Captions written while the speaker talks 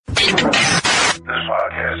This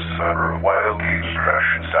podcast is a member of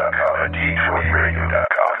WildGamesProductions.com and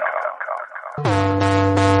D20Radio.com.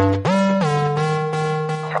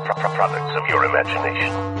 Products of your imagination.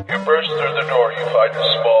 You burst through the door, you find a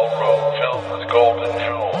small room filled with golden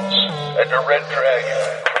jewels and a red dragon.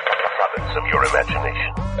 Products of your imagination.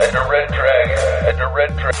 And a red dragon. And a red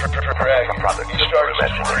dragon. Products He of your starts to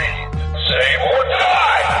imagination. breathe. Save or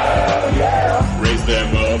die! Raise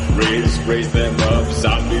them up, raise them up.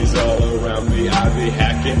 Zombies all around me. I be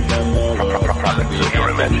hacking them all up. Products of your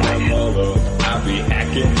imagination. I be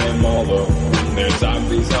hacking them all up. There's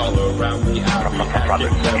zombies all around me. I be hacking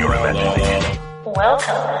Products of them your all imagination. up.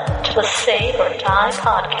 Welcome to the Save or Die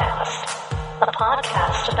podcast, a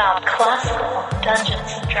podcast about classical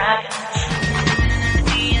Dungeons and Dragons.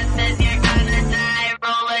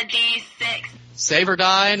 Save or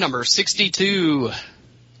Die, number 62.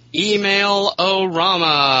 Email-O-Rama.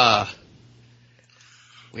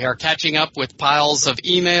 We are catching up with piles of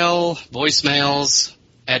email, voicemails,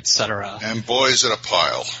 etc. And boys in a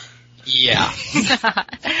pile. Yeah.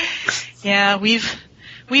 Yeah, we've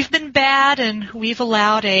been bad, and we've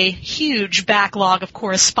allowed a huge backlog of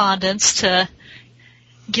correspondence to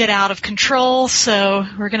get out of control, so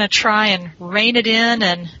we're going to try and rein it in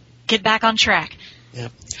and get back on track.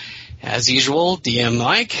 Yep. As usual, DM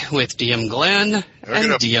Mike with DM Glenn and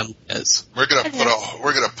DM Liz. We're gonna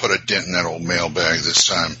put a dent in that old mailbag this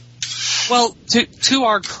time. Well, to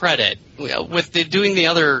our credit, with doing the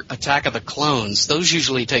other Attack of the Clones, those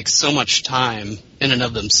usually take so much time in and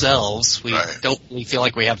of themselves. We don't really feel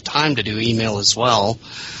like we have time to do email as well.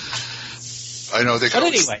 I know they But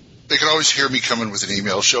anyway. They can always hear me coming with an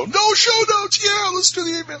email show. No show notes. Yeah, let's do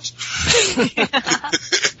the emails.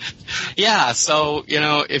 Yeah, so,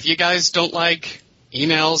 if you guys don't like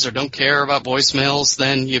emails or don't care about voicemails,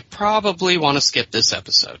 then you probably want to skip this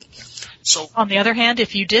episode. So, On the other hand,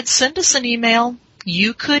 if you did send us an email,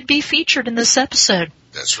 you could be featured in this episode.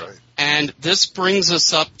 that's right. And this brings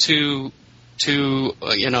us up to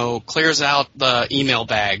clears out the email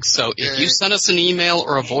bag. So if you send us an email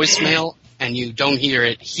or a voicemail and you don't hear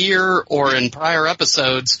it here or in prior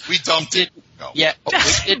episodes, We dumped it. No. yeah, we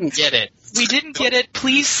didn't get it. We didn't get it.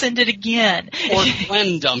 Please send it again. Or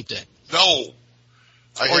Glenn dumped it. No.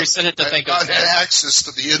 Or he sent it to I've not had access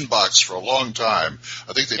to the inbox for a long time.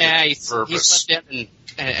 I think they Yeah, did it he on purpose. slipped in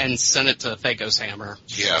and sent it to Thagos Hammer.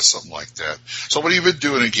 Yeah, something like that. So what have you been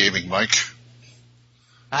doing in gaming, Mike?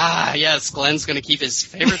 Ah, yes, Glenn's going to keep his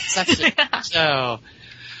favorite section. So,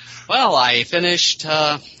 well, I finished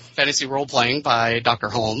Fantasy Role-Playing by Dr.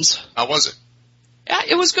 Holmes. How was it? Yeah,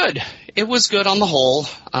 it was good. It was good on the whole.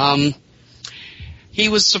 He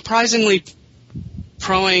was surprisingly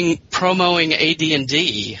promoting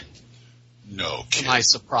AD&D, No to kidding. my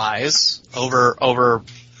surprise, over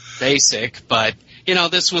Basic. But,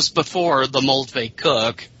 this was before the Moldvay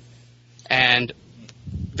Cook, and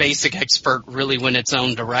Basic Expert really went its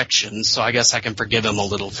own direction, so I guess I can forgive him a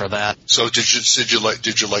little for that. So did you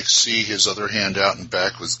see his other hand out and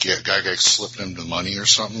back was guy slipping him the money or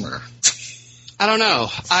something, or? I don't know.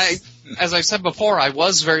 As I said before, I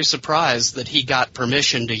was very surprised that he got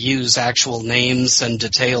permission to use actual names and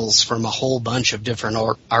details from a whole bunch of different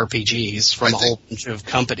RPGs from a whole bunch of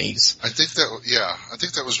companies. I think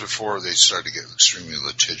that was before they started to get extremely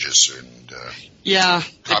litigious and Yeah,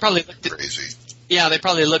 they probably crazy. they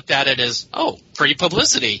probably looked at it as, oh, free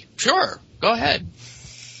publicity. Sure, go ahead.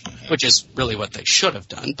 Which is really what they should have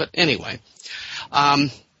done. But anyway,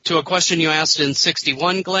 to a question you asked in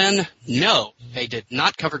 61, Glenn, no, they did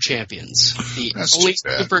not cover Champions. The That's only too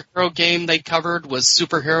bad. superhero game they covered was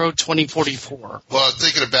Superhero 2044. Well,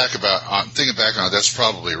 thinking back on it, that's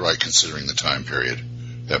probably right considering the time period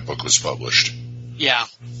that book was published. Yeah.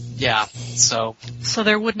 So So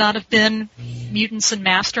there would not have been Mutants and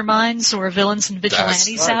Masterminds or Villains and Vigilantes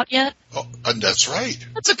That's right. out yet? Oh, and that's right.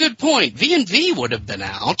 that's a good point. V&V would have been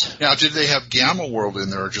out. Now, did they have Gamma World in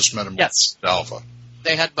there or just Metamorphosis Alpha?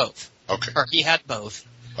 They had both. Okay. Or he had both.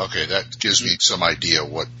 Okay, that gives me some idea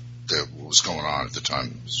what was going on at the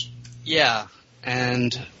time. Yeah.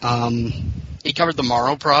 And he covered the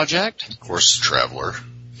Morrow Project. Of course, Traveler.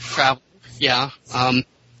 Travel. Yeah.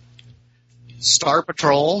 Star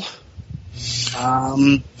Patrol.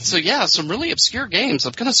 So yeah, some really obscure games.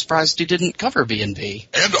 I'm kind of surprised he didn't cover V&V.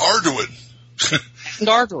 And Arduin. And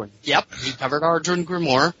Arduin. Yep, he covered Arduin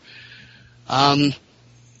Grimoire.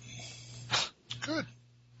 Good.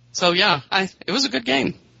 So yeah, it was a good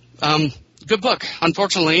game. Good book.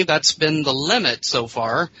 Unfortunately, that's been the limit so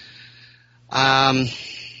far. I'm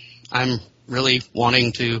really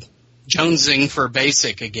wanting to jonesing for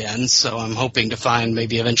Basic again, so I'm hoping to find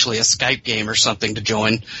maybe eventually a Skype game or something to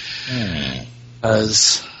join.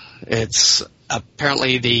 Because, It's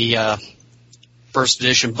apparently the first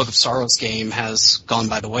edition Book of Sorrows game has gone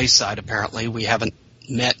by the wayside. Apparently, we haven't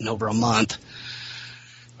met in over a month.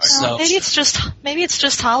 So maybe it's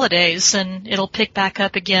just holidays, and it'll pick back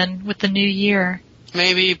up again with the new year.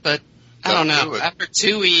 Maybe, but I don't know. Do it. After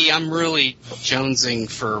 2E, I'm really jonesing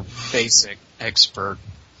for basic expert.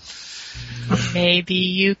 Maybe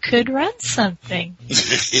you could run something.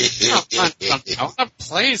 I want to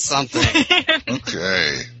play something.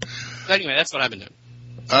 Okay. But anyway, that's what I've been doing.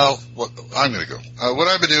 Oh, I'm going to go. What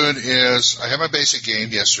I've been doing is I had my basic game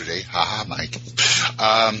yesterday. Haha, Mike.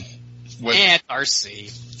 And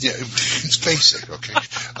RC. Yeah, it's basic. Okay.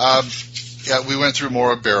 Yeah, we went through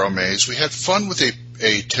more of Barrow Maze. We had fun with a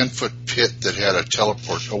 10-foot pit that had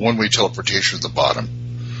a one-way teleportation at the bottom.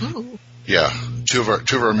 Ooh. Yeah. Two of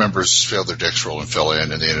our members failed their dex roll and fell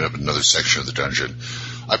in, and they ended up in another section of the dungeon.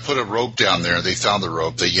 I put a rope down there. They found the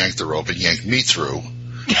rope. They yanked the rope and yanked me through.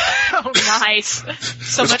 Oh, nice.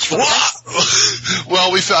 So much fun.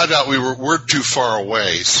 Well, we found out we're too far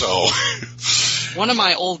away, so. One of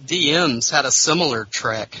my old DMs had a similar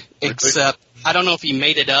trick, except I don't know if he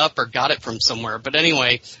made it up or got it from somewhere. But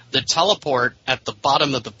anyway, the teleport at the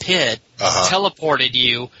bottom of the pit teleported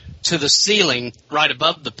you to the ceiling right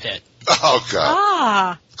above the pit. Oh, God.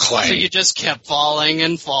 Ah. Clang. So you just kept falling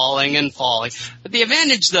and falling and falling. But the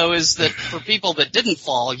advantage, though, is that for people that didn't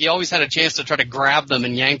fall, you always had a chance to try to grab them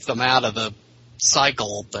and yank them out of the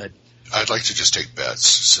cycle. But I'd like to just take bets,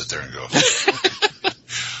 sit there and go.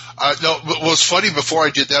 No, what was funny, before I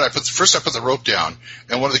did that, I put the rope down,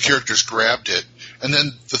 and one of the characters grabbed it, and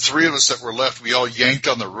then the three of us that were left, we all yanked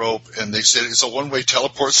on the rope, and they said it's a one-way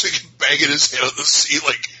teleport, so he can bang his head on the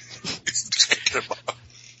ceiling.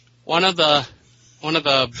 One of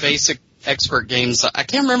the basic expert games, I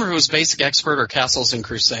can't remember if it was Basic Expert or Castles and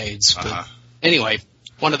Crusades. But anyway,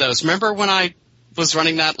 one of those. Remember when I was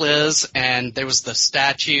running that, Liz, and there was the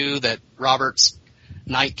statue that Robert's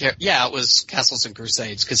knight character? Yeah, it was Castles and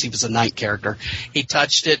Crusades because he was a knight character. He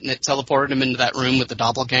touched it and it teleported him into that room with the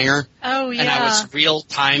doppelganger. Oh, yeah. And I was real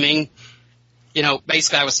timing. You know,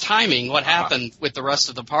 basically I was timing what happened with the rest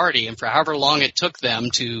of the party, and for however long it took them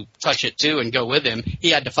to touch it too and go with him, he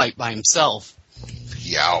had to fight by himself.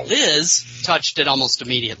 Yow. Liz touched it almost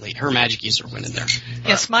immediately. Her magic user went in there.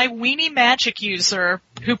 Yes, my weenie magic user,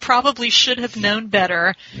 who probably should have known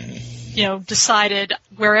better, decided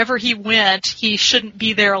wherever he went, he shouldn't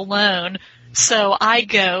be there alone. So I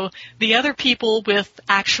go. The other people with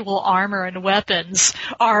actual armor and weapons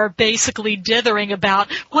are basically dithering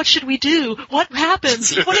about, what should we do? What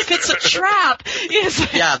happens? What if it's a trap?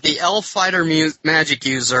 Yeah, the elf fighter magic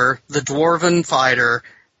user, the dwarven fighter,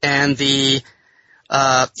 and the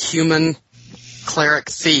human cleric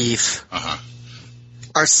thief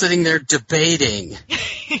are sitting there debating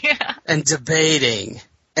and debating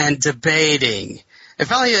and debating. And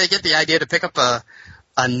finally they get the idea to pick up a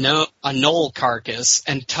knoll carcass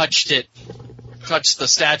and touch the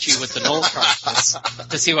statue with the knoll carcass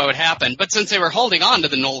to see what would happen. But since they were holding on to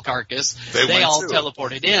the knoll carcass, they all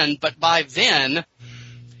teleported in. But by then,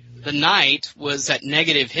 the knight was at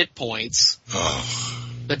negative hit points.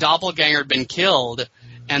 The doppelganger had been killed,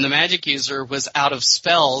 and the magic user was out of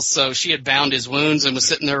spells, so she had bound his wounds and was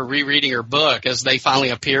sitting there rereading her book as they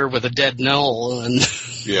finally appeared with a dead knoll. And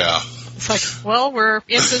yeah. It's like, well, we're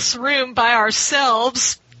in this room by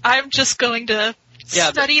ourselves. I'm just going to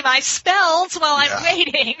study my spells while I'm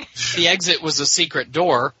waiting. The exit was a secret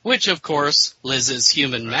door, which, of course, Liz's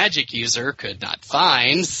human magic user could not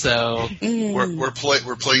find, so... We're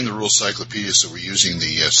playing the rule cyclopedia, so we're using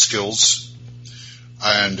the skills,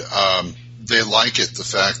 and they like it, the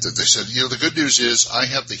fact that they said, the good news is I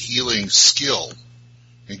have the healing skill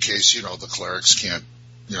in case, the clerics can't,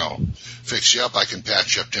 fix you up. I can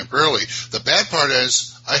patch you up temporarily. The bad part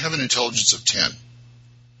is I have an intelligence of 10.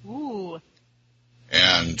 Ooh.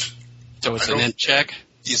 And so it's an int check?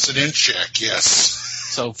 It's an int check, yes.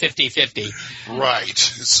 So 50-50. Right.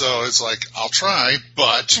 So it's like, I'll try,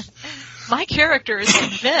 but... My character is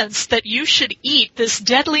convinced that you should eat this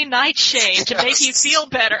deadly nightshade to make you feel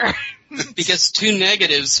better. Because 2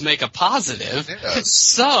 negatives make a positive. Yes.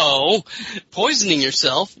 So poisoning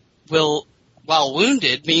yourself will... while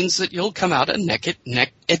wounded means that you'll come out a neck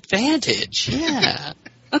advantage. Yeah.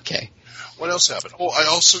 Okay. What else happened? Oh, I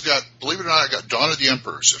also got, believe it or not, I got Dawn of the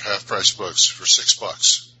Emperors at Half Price Books for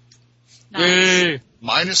 $6. Nice.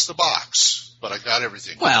 Minus the box, but I got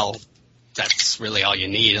everything. Well, that's really all you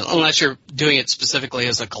need, unless you're doing it specifically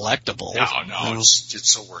as a collectible. No,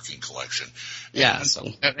 it's a working collection. Yeah.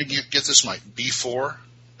 And you get this, Mike, B4,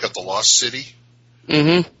 got the Lost City.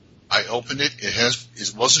 Mm-hmm. I opened it.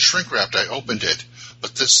 It wasn't shrink wrapped. I opened it,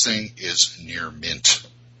 but this thing is near mint.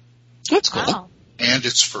 That's cool. Wow. And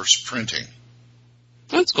it's first printing.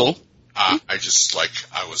 That's cool. I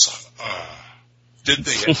was, did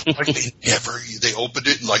they, they opened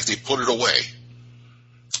it and like they put it away.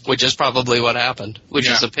 Which is probably what happened, which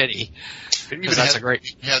Yeah. is a pity.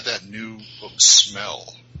 It had that new book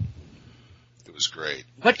smell. It was great.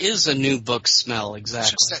 What is a new book smell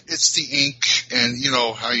exactly? It's the ink and, you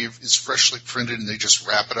know, how it's freshly printed and they just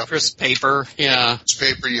wrap it up. Crisp paper, yeah. It's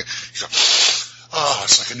paper, you go, oh,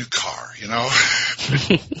 it's like a new car, you know?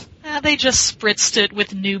 They just spritzed it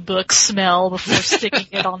with new book smell before sticking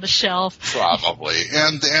it on the shelf. Probably.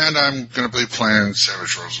 And I'm going to be playing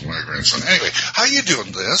Savage Rose with my grandson. Anyway, how you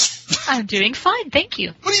doing, Liz? I'm doing fine, thank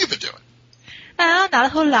you. What have you been doing? Not a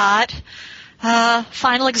whole lot.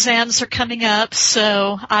 Final exams are coming up,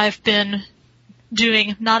 so I've been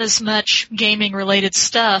doing not as much gaming-related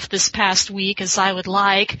stuff this past week as I would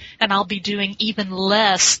like, and I'll be doing even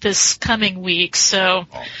less this coming week, so...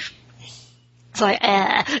 It's like,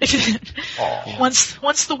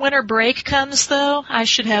 Once the winter break comes, though, I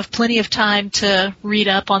should have plenty of time to read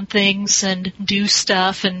up on things and do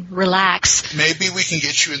stuff and relax. Maybe we can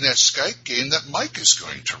get you in that Skype game that Mike is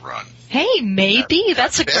going to run. Hey, maybe.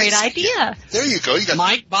 That's a great idea. There you go. You got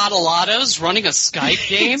Mike Bottolato's running a Skype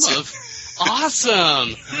game of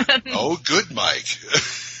awesome. Oh, good, Mike.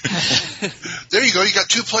 There you go. You got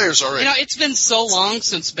 2 players already. You know, it's been so long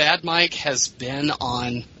since Bad Mike has been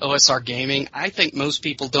on OSR Gaming. I think most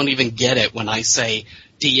people don't even get it when I say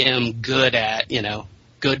DM good at, you know,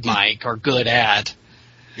 good Mike or good at.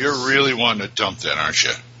 You're really wanting to dump that, aren't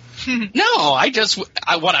you? No,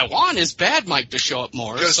 what I want is Bad Mike to show up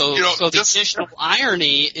more, so the additional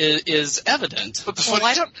irony is evident. But Well,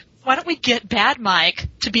 why don't we get Bad Mike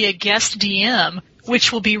to be a guest DM,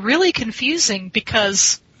 which will be really confusing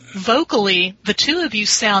because vocally the two of you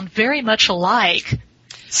sound very much alike.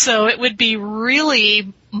 So it would be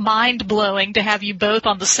really mind-blowing to have you both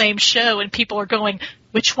on the same show and people are going,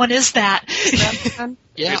 which one is that?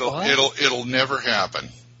 Yeah, It'll never happen.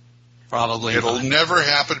 probably. It'll not. never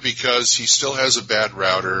happen because he still has a bad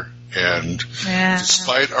router, and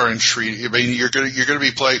despite our entreaty, I mean, you're gonna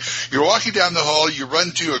be playing. You're walking down the hall, you run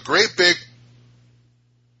into a great big.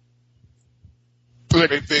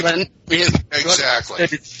 Exactly.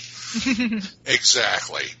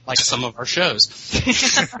 Exactly. Like some of our shows.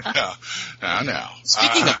 No.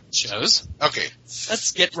 Speaking of shows, okay,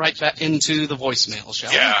 let's get right back into the voicemail,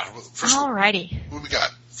 shall we? yeah. First, Alrighty. what we got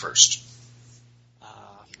first?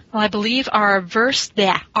 Well, I believe our first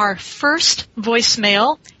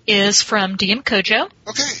voicemail is from DM Kojo.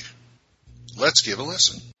 Okay, let's give a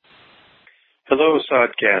listen. Hello,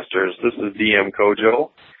 Sodcasters. This is DM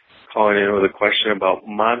Kojo calling in with a question about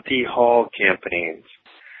Monty Hall campaigns.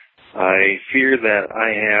 I fear that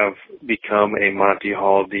I have become a Monty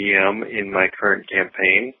Hall DM in my current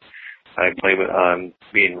campaign. I blame it on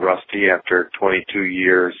being rusty after 22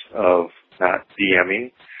 years of not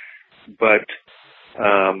DMing. But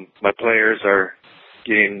my players are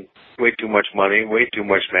getting way too much money, way too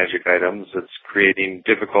much magic items. It's creating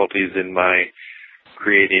difficulties in my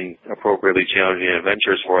creating appropriately challenging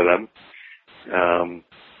adventures for them.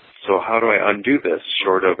 So how do I undo this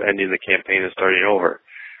short of ending the campaign and starting over?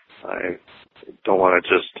 I don't want to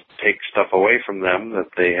just take stuff away from them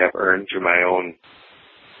that they have earned through my own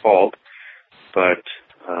fault, but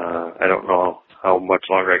I don't know how much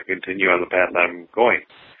longer I can continue on the path I'm going.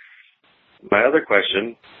 My other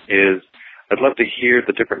question is, I'd love to hear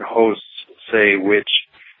the different hosts say which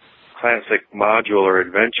classic module or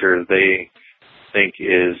adventure they think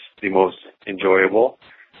is the most enjoyable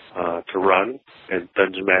to run as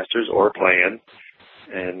Dungeon Masters or play in,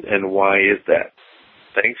 and why is that?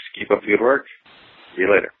 Thanks. Keep up the good work. See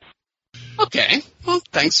you later. Okay. Well,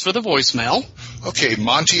 thanks for the voicemail. Okay,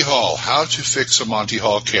 Monty Hall. How to fix a Monty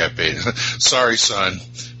Hall campaign? Sorry, son.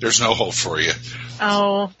 There's no hope for you.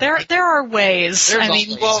 Oh, there are ways. There's I mean,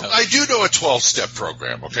 always Well, hope. I do know a 12-step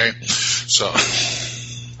program, okay? So,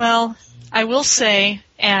 well, I will say,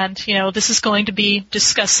 and, this is going to be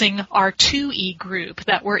discussing our 2E group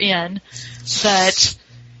that we're in, that,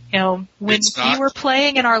 when we were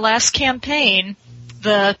playing in our last campaign,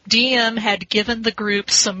 the DM had given the group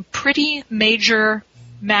some pretty major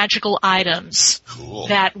magical items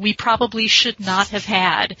that we probably should not have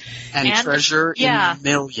had. And treasure in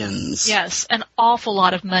millions. Yes, an awful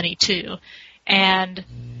lot of money, too. And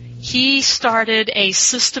he started a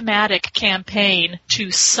systematic campaign to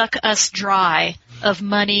suck us dry of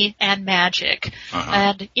money and magic. Uh-huh.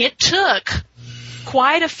 And it took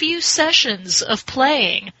quite a few sessions of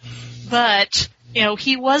playing, but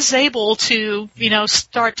he was able to,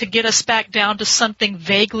 start to get us back down to something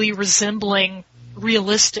vaguely resembling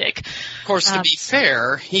realistic. Of course, to be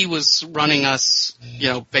fair, he was running us,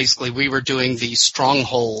 basically we were doing the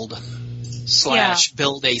stronghold /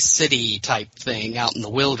 build a city type thing out in the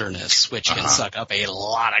wilderness, which can suck up a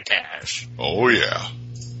lot of cash. Oh, yeah.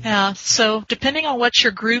 Yeah, so depending on what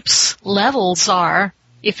your group's levels are,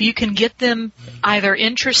 if you can get them either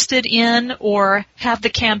interested in or have the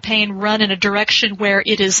campaign run in a direction where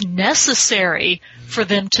it is necessary for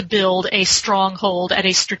them to build a stronghold at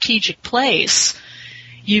a strategic place,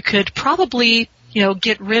 you could probably,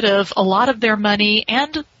 get rid of a lot of their money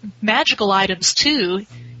and magical items too,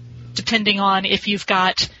 depending on if you've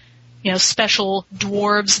got, special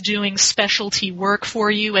dwarves doing specialty work for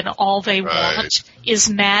you and all they want is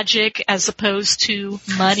magic as opposed to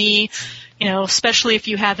money, especially if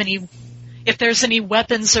you have if there's any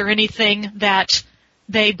weapons or anything that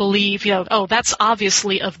they believe, that's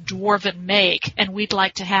obviously of dwarven make and we'd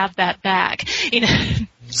like to have that back.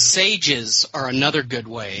 Sages are another good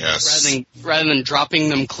way. Yes. Rather than dropping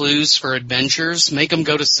them clues for adventures, make them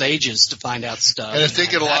go to sages to find out stuff. And if they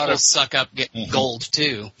get a lot will of suck up gold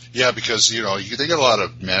too. Yeah, because they get a lot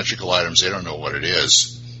of magical items. They don't know what it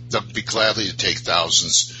is. They'll be gladly to take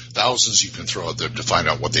thousands you can throw at them to find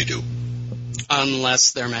out what they do.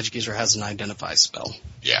 Unless their magic user has an identify spell.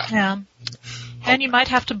 Yeah. And you might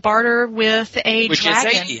have to barter with a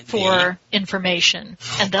dragon for information,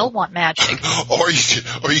 and they'll want magic. Or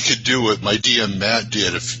you could do what my DM Matt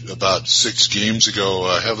did about 6 games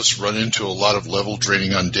ago. Have us run into a lot of level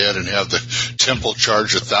draining undead and have the temple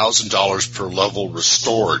charge $1,000 per level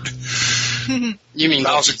restored. You mean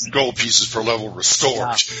 1,000 gold pieces per level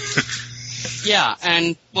restored? Yeah,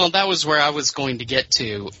 and that was where I was going to get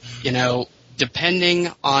to.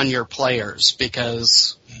 Depending on your players,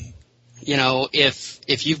 because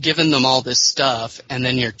if you've given them all this stuff and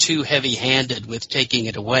then you're too heavy-handed with taking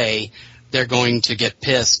it away, they're going to get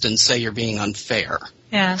pissed and say you're being unfair.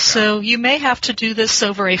 Yeah, so you may have to do this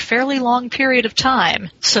over a fairly long period of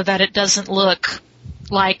time so that it doesn't look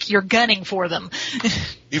like you're gunning for them.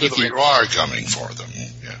 Even though you are gunning for them.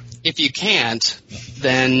 Yeah. If you can't,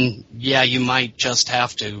 then, you might just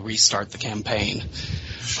have to restart the campaign.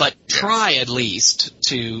 But try at least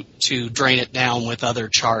to drain it down with other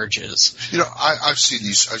charges. I've seen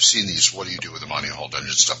these what do you do with the Money Hall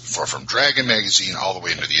Dungeon stuff before, from Dragon Magazine all the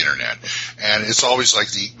way into the internet. And it's always like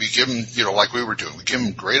we give them, like we were doing, we give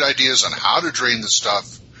them great ideas on how to drain the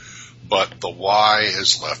stuff, but the why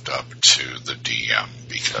is left up to the DM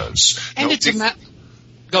because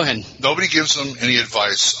Go ahead. Nobody gives them any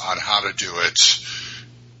advice on how to do it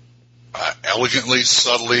elegantly,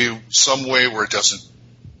 subtly, some way where it doesn't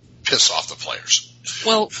piss off the players.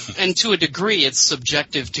 Well, and to a degree, it's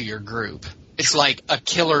subjective to your group. It's like a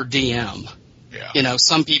killer DM. Yeah.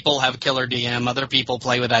 Some people have a killer DM, other people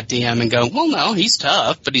play with that DM and go, well, no, he's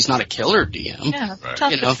tough, but he's not a killer DM. Yeah, right.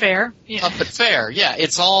 Tough but fair. Yeah. Tough but fair, yeah.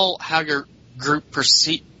 It's all how your group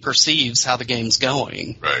perceives how the game's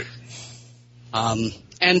going. Right.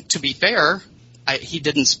 And to be fair, he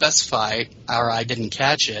didn't specify, or I didn't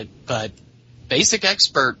catch it, but Basic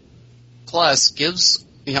Expert Plus gives...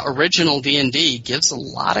 original D&D gives a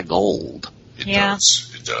lot of gold.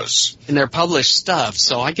 It does. In their published stuff,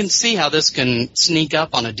 so I can see how this can sneak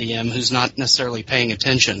up on a DM who's not necessarily paying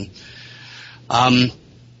attention.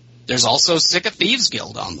 There's also Sick of Thieves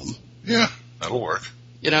Guild on them. Yeah, that'll work.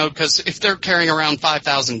 Because if they're carrying around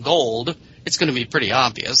 5,000 gold, it's going to be pretty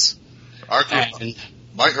obvious. Our group,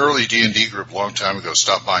 my early D&D group a long time ago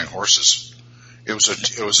stopped buying horses. It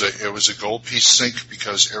was a gold piece sink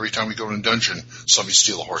because every time we go in a dungeon, somebody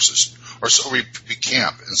steal the horses. Or so we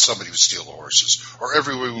camp and somebody would steal the horses. Or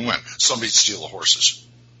everywhere we went, somebody'd steal the horses.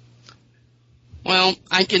 Well,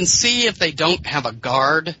 I can see if they don't have a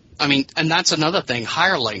guard. And that's another thing,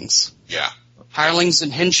 hirelings. Yeah. Hirelings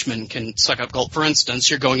and henchmen can suck up gold. For instance,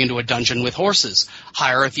 you're going into a dungeon with horses.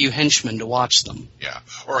 Hire a few henchmen to watch them. Yeah.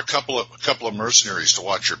 Or a couple of mercenaries to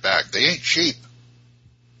watch your back. They ain't cheap.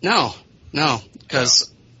 No,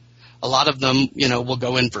 because a lot of them, will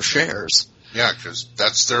go in for shares. Yeah, because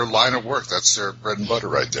that's their line of work. That's their bread and butter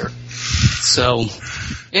right there. So,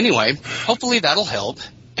 anyway, hopefully that'll help.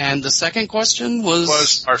 And the second question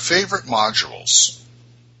was our favorite modules.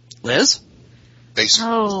 Liz? Basic.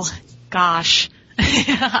 Oh, gosh.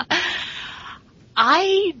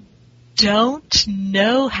 I don't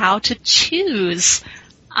know how to choose.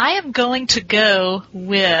 I am going to go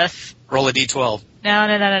with... Roll a d12.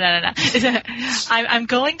 No. I'm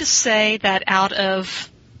going to say that out of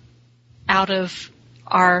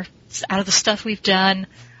the stuff we've done,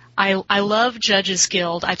 I love Judges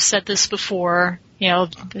Guild. I've said this before.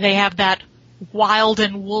 They have that wild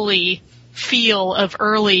and woolly feel of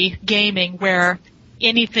early gaming where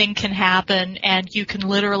anything can happen, and you can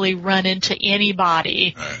literally run into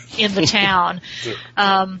anybody in the town.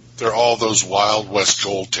 They're all those Wild West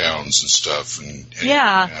gold towns and stuff.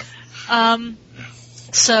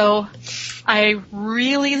 So I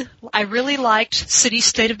really liked City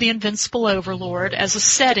State of the Invincible Overlord as a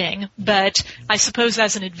setting, but I suppose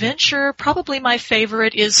as an adventure, probably my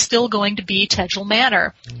favorite is still going to be Tegel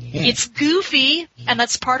Manor. It's goofy, and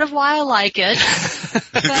that's part of why I like it,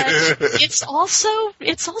 but it's also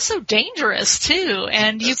dangerous too,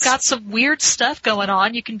 and you've got some weird stuff going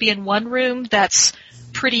on. You can be in one room that's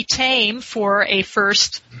pretty tame for a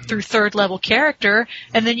first through third level character,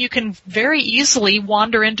 and then you can very easily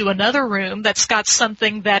wander into another room that's got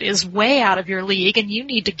something that is way out of your league, and you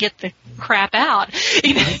need to get the crap out.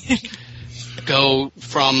 Go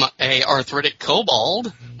from a arthritic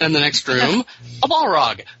kobold in the next room, a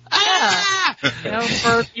Balrog. Ah!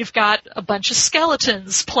 Or you've got a bunch of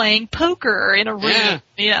skeletons playing poker in a room.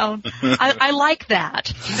 Yeah. I like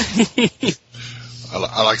that.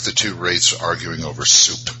 I like the two wraiths arguing over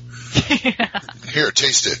soup. Here,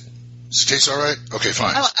 taste it. Does it taste all right? Okay,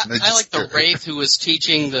 fine. I like the wraith who was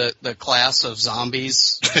teaching the class of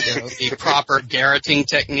zombies the proper garroting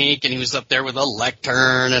technique, and he was up there with a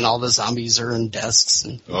lectern, and all the zombies are in desks.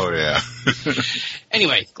 Oh, yeah.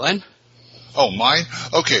 Anyway, Glenn? Oh, mine?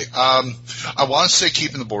 Okay. I want to say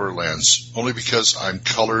Keeping the Borderlands, only because I'm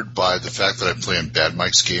colored by the fact that I play in Bad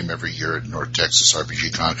Mike's game every year at North Texas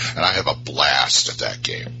RPG Con, and I have a blast at that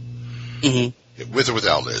game. Mm-hmm. With or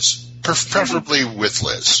without Liz. Preferably with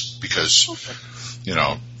Liz, because,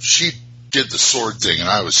 she did the sword thing, and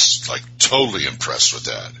I was, totally impressed with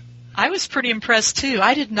that. I was pretty impressed, too.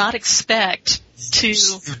 I did not expect to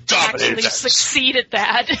actually succeed at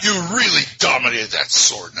that. You really dominated that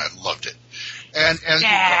sword, and I loved it. And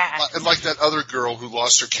like that other girl who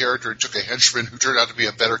lost her character and took a henchman who turned out to be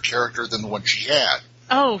a better character than the one she had.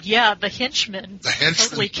 Oh, yeah, the henchman. The henchman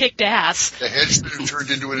totally kicked ass. The henchman who turned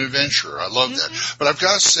into an adventurer. I love that. But I've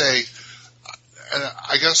got to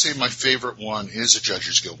say, my favorite one is a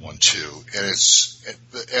Judges Guild one, too.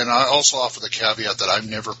 And I also offer the caveat that I've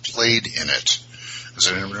never played in it,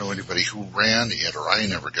 because I never know anybody who ran it, or I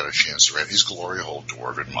never got a chance to run it. Is Glory Hole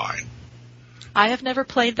Dwarven Mine. I have never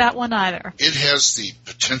played that one either. It has the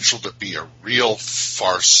potential to be a real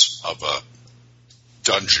farce of a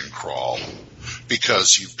dungeon crawl,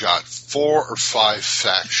 because you've got 4 or 5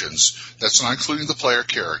 factions, that's not including the player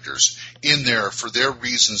characters, in there for their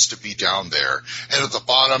reasons to be down there. And at the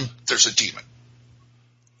bottom, there's a demon.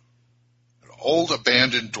 An old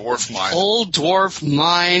abandoned dwarf mine. Old dwarf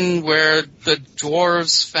mine where the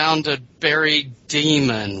dwarves found a buried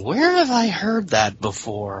demon. Where have I heard that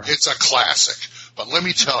before? It's a classic. But let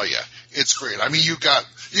me tell you, it's great. I mean, you got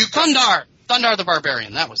Thundar the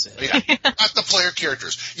Barbarian, that was it. Yeah, not the player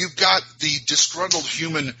characters. You've got the disgruntled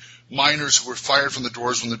human miners who were fired from the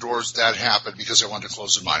dwarves when the dwarves that happened because they wanted to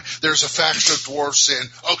close their mine. There's a faction of dwarves saying,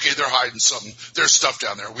 okay, they're hiding something. There's stuff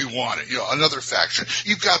down there. We want it. Another faction.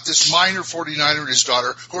 You've got this miner 49er and his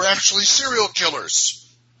daughter who are actually serial killers.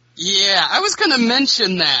 Yeah, I was going to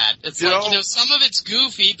mention that. It's some of it's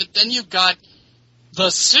goofy, but then you've got the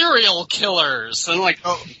serial killers. And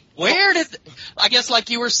where did... I guess like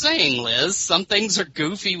you were saying, Liz, some things are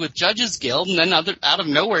goofy with Judges Guild, and then out of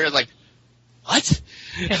nowhere, what?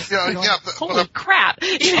 Holy crap!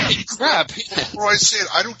 Crap! Well, I say it.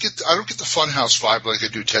 I don't get the Funhouse vibe like I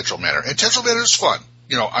do Tegel Manor, and Tegel Manor is fun.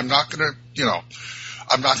 I'm gonna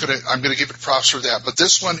give it props for that. But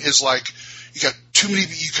this one is like you got too many.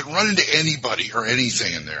 You can run into anybody or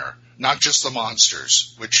anything in there, not just the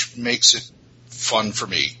monsters, which makes it fun for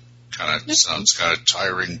me. Sounds kind of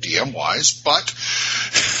tiring DM-wise, but...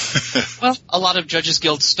 Well, a lot of Judges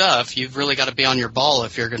Guild stuff, you've really got to be on your ball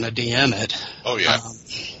if you're going to DM it. Oh, yeah.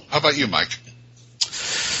 How about you, Mike?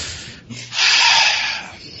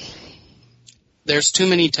 There's too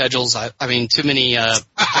many Tegels, too many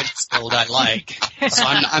Judges Guild I like, so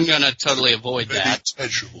I'm going to totally avoid that.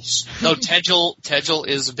 Tegels. No, Tegel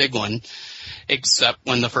is a big one. Except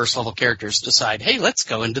when the first level characters decide, hey, let's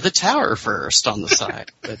go into the tower first on the side.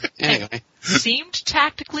 But anyway. Seemed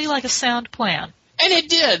tactically like a sound plan. And it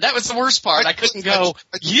did. That was the worst part. I couldn't go,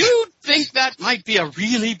 you think that might be a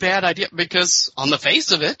really bad idea? Because on the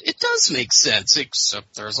face of it, it does make sense,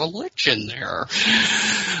 except there's a lich in there.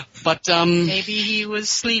 But, maybe he was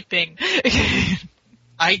sleeping.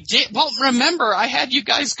 I did. Well, remember, I had you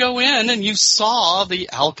guys go in and you saw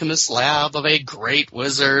the alchemist lab of a great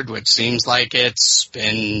wizard, which seems like it's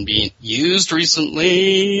been being used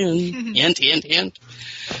recently. And hint.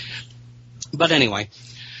 But anyway,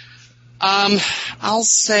 I'll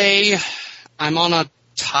say I'm on a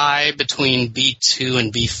tie between B2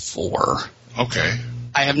 and B4. Okay.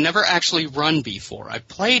 I have never actually run B4. I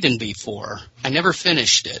played in B4. I never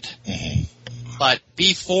finished it. Mm-hmm. But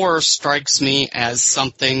B4 strikes me as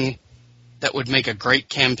something that would make a great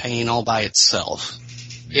campaign all by itself.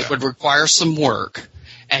 Yeah. It would require some work,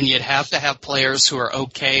 and you'd have to have players who are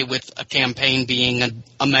okay with a campaign being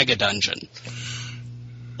a mega dungeon.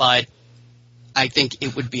 But I think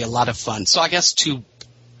it would be a lot of fun. So I guess to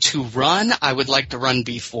run, I would like to run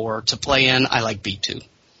B4. To play in, I like B2.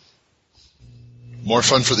 More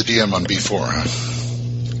fun for the DM on B4, huh?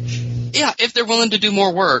 Yeah, if they're willing to do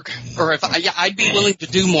more work, or I'd be willing to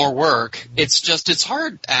do more work. It's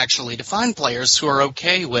hard actually to find players who are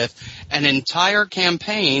okay with an entire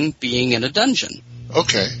campaign being in a dungeon.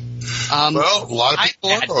 Okay. Well, a lot of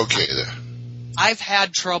people are okay there. I've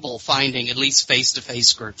had trouble finding at least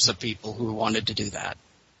face-to-face groups of people who wanted to do that.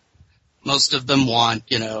 Most of them want,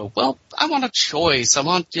 I want a choice. I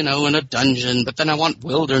want, in a dungeon, but then I want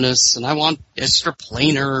wilderness, and I want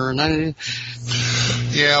extraplanar, and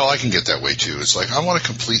Yeah, well, I can get that way, too. It's like, I want a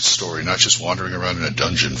complete story, not just wandering around in a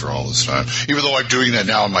dungeon for all this time. Even though I'm doing that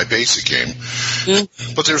now in my basic game.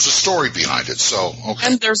 Mm-hmm. But there's a story behind it, so, okay.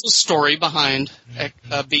 And there's a story behind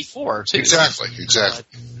B4, too. Exactly.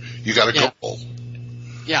 You got a goal.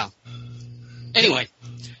 Yeah. Anyway.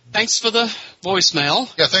 Thanks for the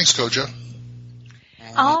voicemail. Yeah, thanks, Kojo.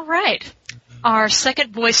 All right. Our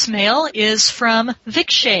second voicemail is from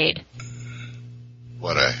Vic Shade.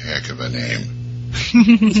 What a heck of a name.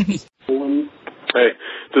 Hey,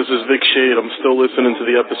 this is Vic Shade. I'm still listening to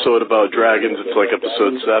the episode about dragons. It's like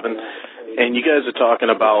episode 7. And you guys are talking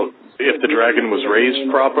about if the dragon was raised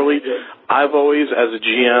properly. I've always, as a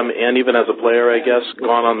GM and even as a player, I guess,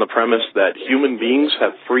 gone on the premise that human beings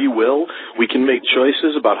have free will. We can make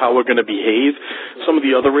choices about how we're going to behave. Some of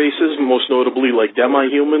the other races, most notably like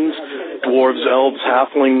demi-humans, dwarves, elves,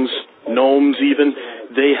 halflings, gnomes even,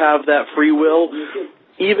 they have that free will.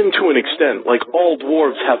 Even to an extent, like all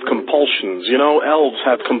dwarves have compulsions, elves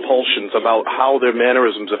have compulsions about how their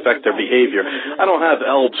mannerisms affect their behavior. I don't have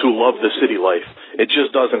elves who love the city life. It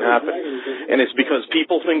just doesn't happen. And it's because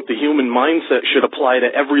people think the human mindset should apply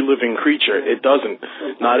to every living creature. It doesn't.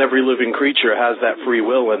 Not every living creature has that free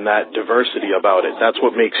will and that diversity about it. That's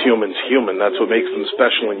what makes humans human. That's what makes them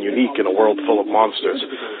special and unique in a world full of monsters.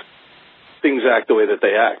 Things act the way that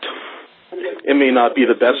they act. It may not be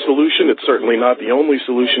the best solution. It's certainly not the only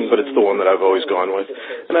solution, but it's the one that I've always gone with.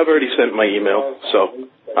 And I've already sent my email, so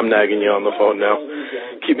I'm nagging you on the phone now.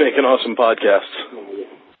 Keep making awesome podcasts.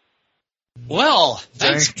 Well,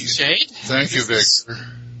 thanks, Shade. Thank you, Victor.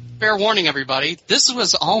 Fair warning, everybody. This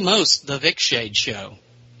was almost the Vic Shade show.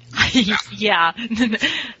 Yeah.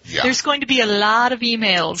 There's going to be a lot of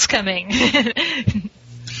emails coming.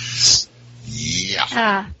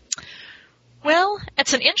 Yeah. Well,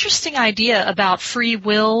 it's an interesting idea about free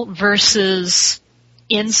will versus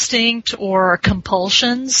instinct or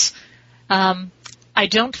compulsions.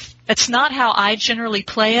 It's not how I generally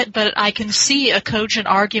play it, but I can see a cogent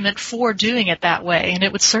argument for doing it that way, and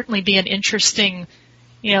it would certainly be an interesting,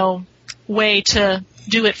 way to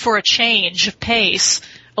do it for a change of pace,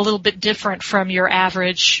 a little bit different from your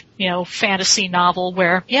average, fantasy novel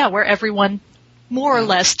where everyone more or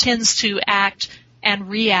less tends to act and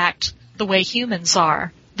react the way humans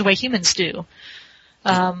do.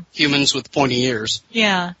 Humans with pointy ears.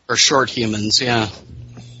 Yeah. Or short humans, yeah.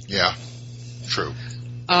 Yeah, true.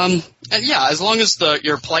 As long as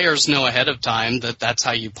your players know ahead of time that that's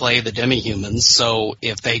how you play the demi-humans, so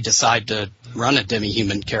if they decide to run a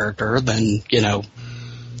demi-human character, then,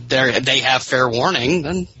 they have fair warning,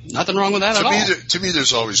 then nothing wrong with that at all. To me,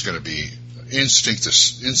 there's always going to be instinct.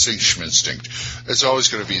 It's always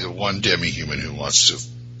going to be the one demi-human who wants to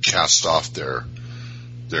cast off their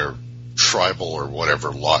tribal or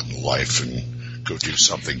whatever lot in life and go do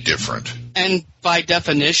something different. And by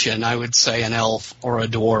definition, I would say an elf or a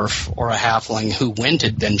dwarf or a halfling who went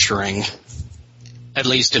adventuring, at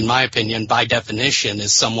least in my opinion, by definition,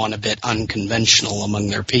 is someone a bit unconventional among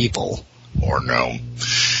their people. Or gnome.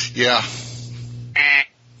 Yeah.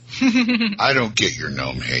 I don't get your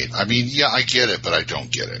gnome hate. I mean, I get it, but I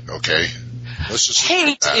don't get it, okay? Let's just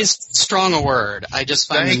hate is strong a word. I just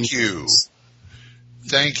find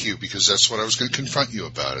Thank you, because that's what I was going to confront you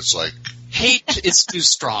about. It's like hate is too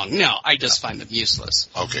strong. No, I just find them useless.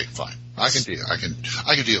 Okay, fine. I can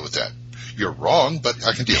deal with that. You're wrong, but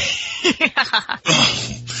I can deal with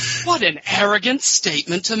it. What an arrogant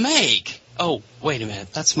statement to make. Oh, wait a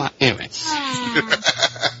minute. That's my anyway.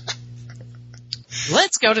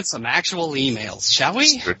 Let's go to some actual emails, shall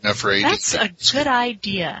we? Good enough for AD. That's a good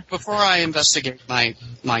idea. Before I investigate my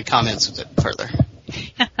comments a bit further.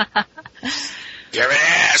 Your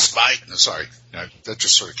ass, Mike. No, sorry. Yeah, that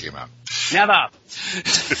just sort of came out. Never.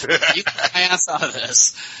 You get my ass out of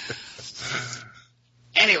this.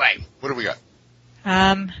 Anyway. What do we got?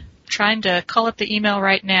 Trying to call up the email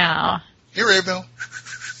right now. Here, email.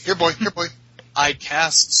 Here, boy. I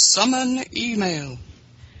cast summon email.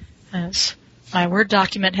 Yes. My Word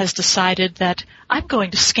document has decided that I'm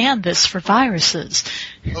going to scan this for viruses.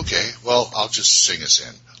 Okay, well, I'll just sing us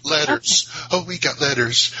in. Letters. Okay. Oh, we got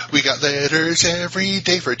letters. We got letters every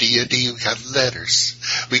day for D&D. We got letters.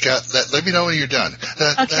 Let me know when you're done.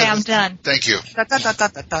 Okay, I'm done. Thank you.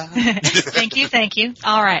 Thank you.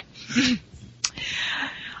 All right.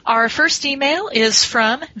 Our first email is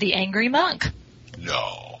from the Angry Monk.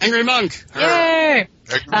 No. Angry Monk. Yay!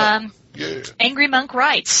 Yeah. Angry Monk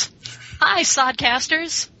writes, "Hi,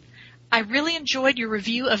 Sodcasters. I really enjoyed your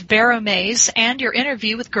review of Barrow Maze and your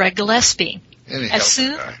interview with Greg Gillespie. As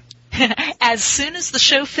soon as the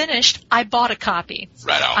show finished, I bought a copy.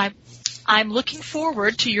 Right on. I'm looking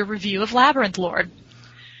forward to your review of Labyrinth Lord.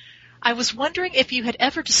 I was wondering if you had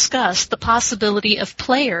ever discussed the possibility of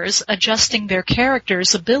players adjusting their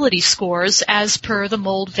characters' ability scores as per the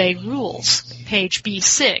Moldvay rules, page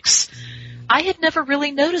B6. I had never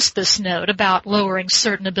really noticed this note about lowering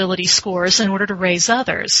certain ability scores in order to raise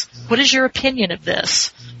others. What is your opinion of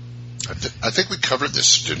this?" I think we covered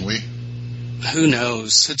this, didn't we? Who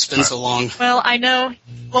knows? It's been so long. Well, I know.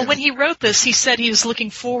 Well, when he wrote this, he said he was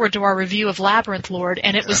looking forward to our review of Labyrinth Lord,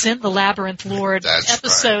 and it was in the Labyrinth Lord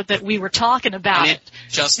episode that we were talking about. And it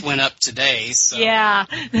just went up today. So. Yeah.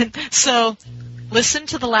 So listen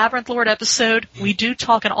to the Labyrinth Lord episode. We do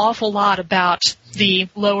talk an awful lot about the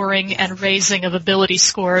lowering and raising of ability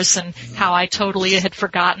scores and how I totally had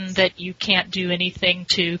forgotten that you can't do anything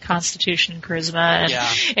to Constitution and Charisma.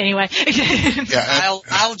 And anyway.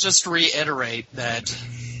 I'll just reiterate that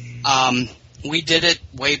we did it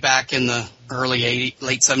way back in the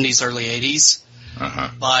late 70s, early 80s. Uh-huh.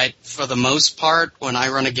 But for the most part, when I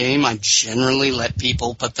run a game, I generally let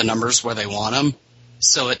people put the numbers where they want them.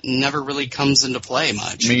 So it never really comes into play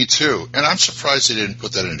much. Me too. And I'm surprised they didn't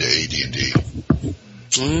put that into AD&D.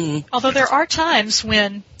 Although there are times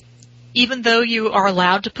when, even though you are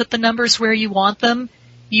allowed to put the numbers where you want them,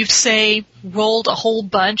 you've, say, rolled a whole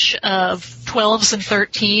bunch of 12s and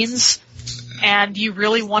 13s, and you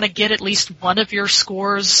really want to get at least one of your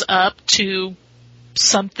scores up to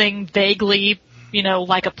something vaguely,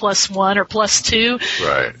 like a +1 or +2.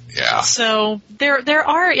 Right, yeah. So there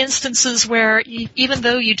are instances where even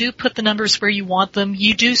though you do put the numbers where you want them,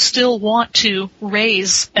 you do still want to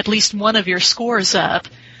raise at least one of your scores up.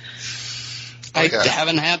 I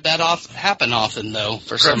haven't had that happen often, though,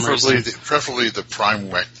 for some reason. Preferably the prime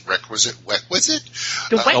requisite. Requisite?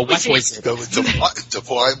 The requisite. The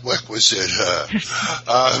prime requisite.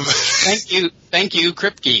 Thank you,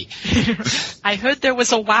 Kripke. I heard there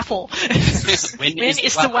was a waffle. When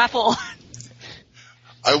is the waffle?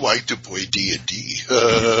 I like to play D&D.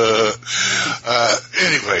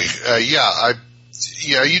 Anyway,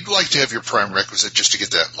 you'd like to have your prime requisite just to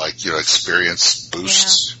get that, experience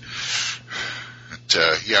boost.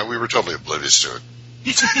 Yeah. We were totally oblivious to it.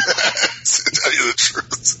 To tell you the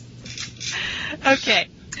truth. Okay.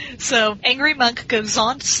 So, Angry Monk goes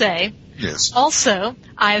on to say, yes. Also,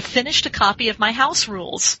 I have finished a copy of my house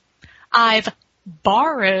rules. I've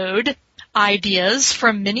borrowed ideas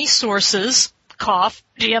from many sources,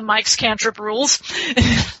 GM Mike's Cantrip rules.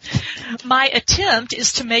 My attempt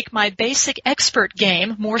is to make my basic expert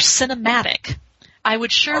game more cinematic. I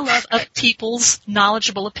would sure love other people's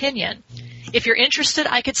knowledgeable opinion. If you're interested,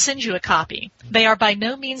 I could send you a copy. They are by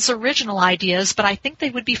no means original ideas, but I think they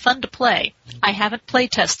would be fun to play. I haven't play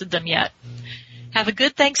tested them yet. Have a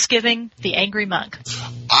good Thanksgiving, the Angry Monk.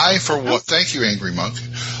 Thank you, Angry Monk.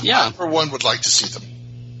 Yeah. I, for one, would like to see them.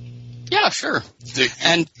 Yeah, sure.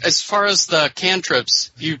 And as far as the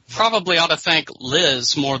cantrips, you probably ought to thank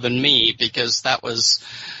Liz more than me, because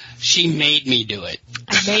she made me do it.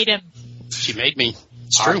 I made him. She made me.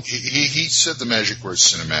 It's true. He said the magic word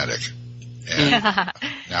cinematic. And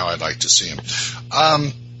now I'd like to see him.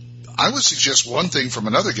 I would suggest one thing from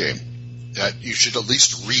another game that you should at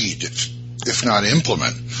least read, if not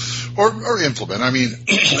implement. Or implement. I mean,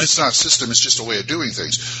 it's not a system, it's just a way of doing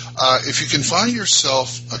things. If you can find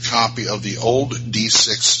yourself a copy of the old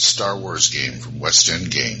D6 Star Wars game from West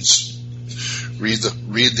End Games, read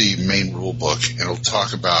the main rule book, and it'll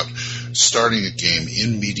talk about starting a game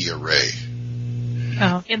in media res.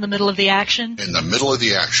 Oh, in the middle of the action? In the middle of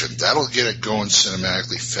the action. That'll get it going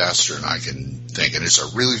cinematically faster than I can think, and it's a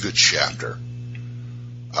really good chapter.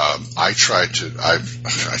 I tried. I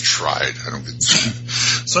don't get.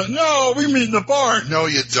 So no, we meet in the barn. No,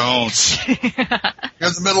 you don't. You're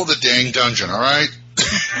in the middle of the dang dungeon. All right.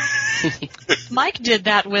 Mike did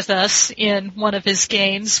that with us in one of his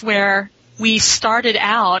games where we started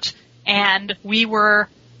out and we were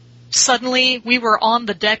on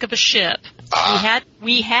the deck of a ship.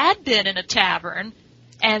 We had been in a tavern,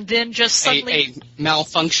 and then just suddenly a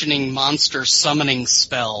malfunctioning monster summoning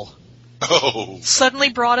spell. Oh. Suddenly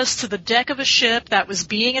brought us to the deck of a ship that was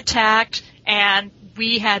being attacked, and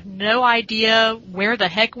we had no idea where the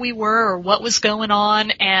heck we were or what was going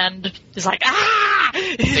on, and it was like,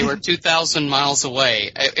 They were 2,000 miles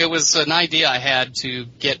away. It was an idea I had to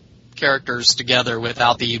get characters together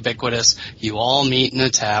without the ubiquitous, you all meet in a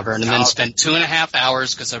tavern and then spend 2.5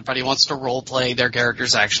 hours because everybody wants to role play their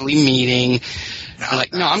characters actually meeting.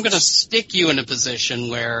 No, I'm going to stick you in a position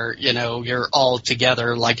where, you're all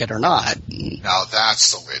together, like it or not. Now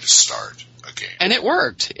that's the way to start a game. And it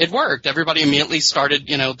worked. It worked. Everybody immediately started,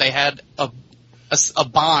 they had a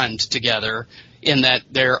bond together in that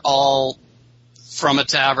they're all from a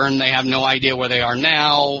tavern, they have no idea where they are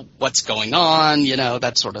now, what's going on,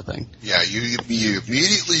 that sort of thing. Yeah, you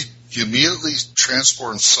immediately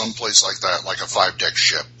transport them someplace like that, like a 5-deck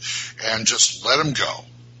ship, and just let them go.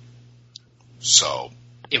 So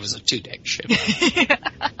it was a 2-deck ship.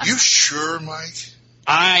 You sure, Mike?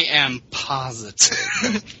 I am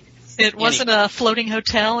positive. It wasn't a floating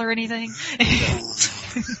hotel or anything?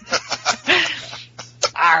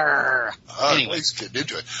 Arr. Anyway. Let's get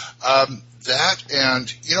into it. That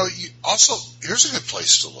and, also, here's a good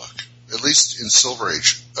place to look, at least in Silver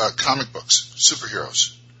Age, comic books,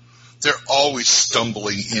 superheroes. They're always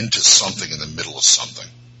stumbling into something in the middle of something.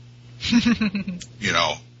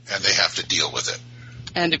 And they have to deal with it.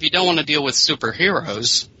 And if you don't want to deal with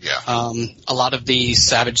superheroes, a lot of the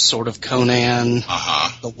Savage Sword of Conan,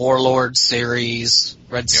 the Warlord series,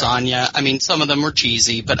 Red Sonja, some of them were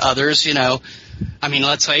cheesy, but others,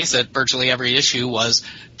 let's face it, virtually every issue was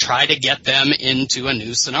try to get them into a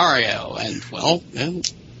new scenario. And,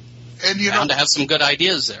 bound to have some good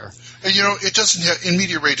ideas there. And, it doesn't have, in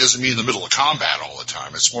Media Ray doesn't mean in the middle of combat all the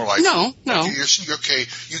time. It's more like, No. Okay,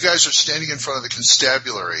 you guys are standing in front of the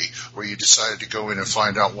constabulary where you decided to go in and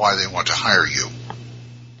find out why they want to hire you.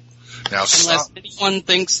 Now, unless anyone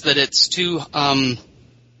thinks that it's too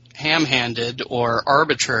ham-handed or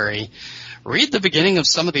arbitrary, read the beginning of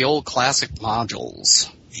some of the old classic modules,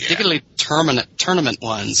 particularly tournament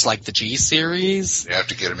ones like the G series. You have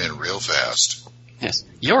to get them in real fast. Yes.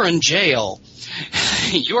 You're in jail.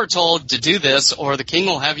 You're told to do this or the king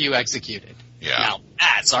will have you executed. Yeah. Now,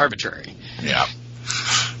 that's arbitrary. Yeah.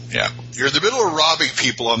 Yeah. You're in the middle of robbing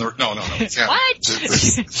people on the... No. You can't. What?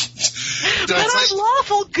 But I'm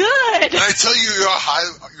lawful good. Did I tell you you're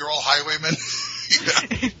all highwaymen?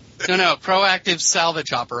 No. Proactive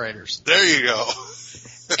salvage operators. There you go.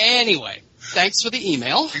 Anyway, thanks for the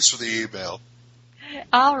email.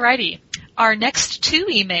 Alrighty. Our next 2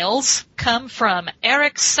 emails come from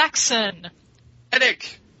Eric Saxon.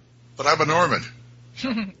 Eric. But I'm a Norman.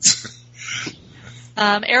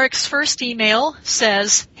 Eric's first email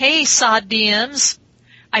says, "Hey, Sod DMs.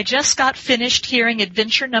 I just got finished hearing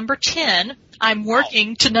adventure number 10. I'm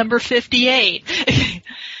working to number 58.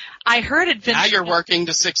 I heard adventure... Now you're working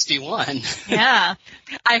to 61. Yeah.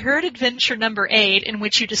 I heard adventure number 8 in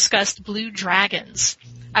which you discussed blue dragons.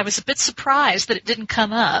 I was a bit surprised that it didn't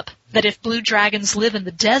come up, that if blue dragons live in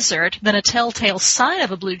the desert, then a telltale sign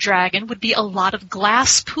of a blue dragon would be a lot of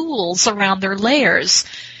glass pools around their lairs.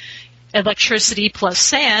 Electricity plus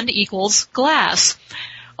sand equals glass.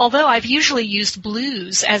 Although I've usually used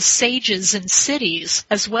blues as sages in cities,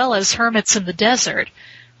 as well as hermits in the desert,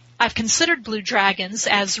 I've considered blue dragons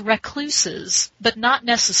as recluses, but not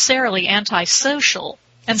necessarily antisocial.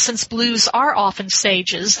 And since blues are often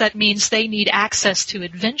sages, that means they need access to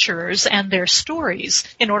adventurers and their stories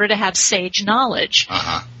in order to have sage knowledge.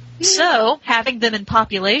 So, having them in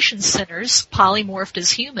population centers, polymorphed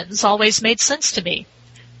as humans, always made sense to me.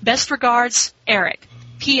 Best regards, Eric.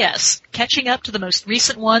 P.S. Catching up to the most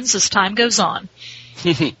recent ones as time goes on.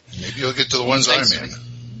 Maybe you'll get to the ones I'm in.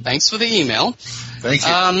 Thanks for the email. Thank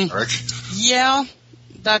you, Eric. Yeah,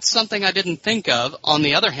 that's something I didn't think of. On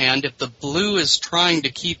the other hand, if the blue is trying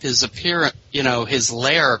to keep his his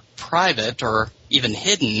lair private or even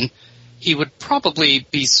hidden, he would probably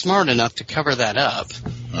be smart enough to cover that up.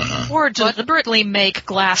 Or deliberately make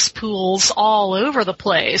glass pools all over the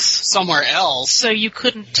place. Somewhere else. So you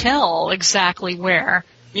couldn't tell exactly where.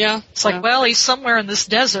 Yeah. It's like, well, he's somewhere in this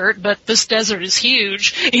desert, but this desert is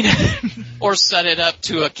huge. Or set it up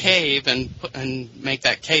to a cave and make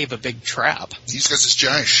that cave a big trap. He's got this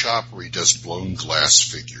giant shop where he does blown glass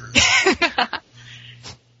figures.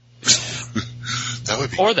 That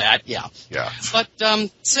would be... Or that, yeah. Yeah. But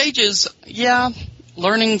sages, yeah,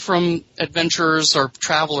 learning from adventurers or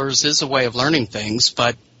travelers is a way of learning things,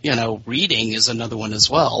 but, reading is another one as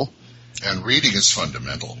well. And reading is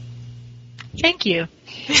fundamental. Thank you.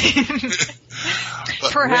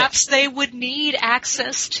 Perhaps they would need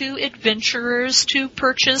access to adventurers to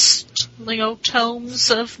purchase,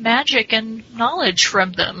 tomes of magic and knowledge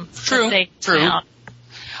from them. True.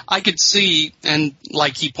 I could see, and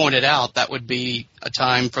like he pointed out, that would be a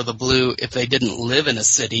time for the Blue, if they didn't live in a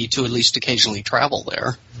city, to at least occasionally travel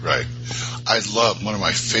there. Right. One of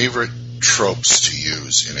my favorite tropes to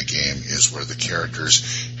use in a game is where the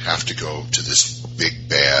characters have to go to this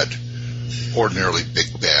ordinarily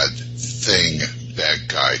big bad thing, bad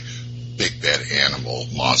guy, big bad animal,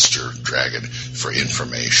 monster, dragon, for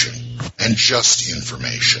information. And just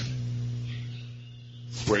information.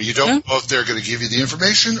 Where you don't know if they're going to give you the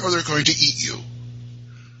information or they're going to eat you.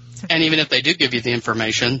 And even if they do give you the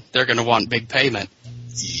information, they're going to want big payment.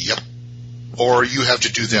 Yep. Or you have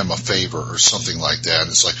to do them a favor or something like that. And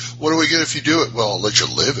it's like, what do we get if you do it? Well, I'll let you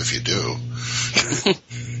live if you do.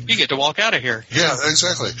 You get to walk out of here. Yeah,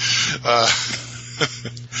 exactly.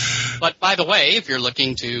 But by the way, if you're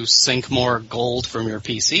looking to sink more gold from your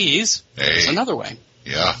PCs, there's another way.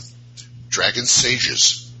 Yeah. Dragon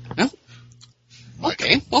Sages. Yeah.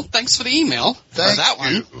 Okay, well, thanks for the email. Thank that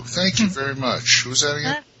you. One. Thank you very much. Who's that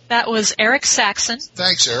again? That was Eric Saxon.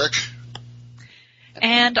 Thanks, Eric.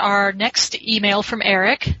 And our next email from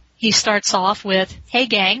Eric, he starts off with, "Hey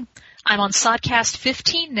gang, I'm on Sodcast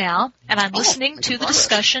 15 now, and I'm listening to the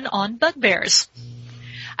discussion on bugbears.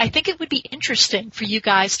 I think it would be interesting for you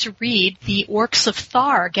guys to read the Orcs of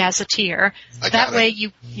Thar Gazetteer. That way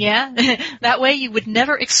you would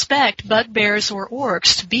never expect bugbears or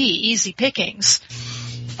orcs to be easy pickings.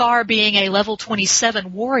 Thar being a level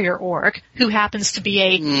 27 warrior orc who happens to be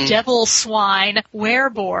a devil swine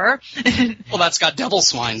werebore." Well, that's got Devil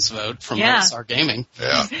Swine's vote from Mistara Gaming.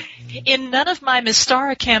 Yeah. "In none of my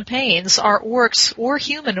Mistara campaigns are orcs or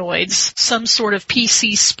humanoids some sort of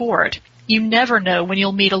PC sport. You never know when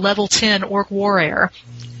you'll meet a level 10 orc warrior.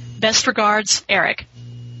 Best regards, Eric."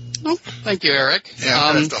 Oh, thank you, Eric. Yeah,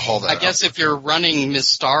 I'm going to have to haul that I guess if you're running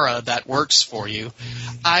Mistara, that works for you.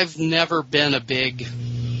 I've never been a big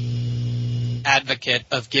advocate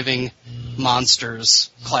of giving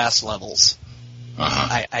monsters class levels.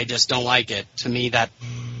 I just don't like it. To me, that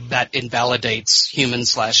invalidates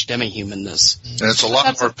human/demi-humanness. And it's a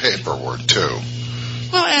lot more paperwork, too.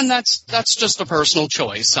 Well, and that's just a personal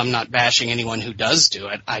choice. I'm not bashing anyone who does do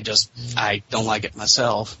it. I don't like it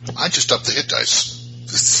myself. I just up the hit dice.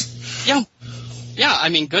 Yeah, I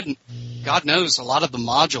mean, God knows a lot of the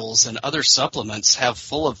modules and other supplements have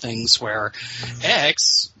full of things where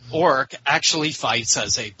X orc actually fights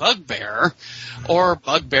as a bugbear, or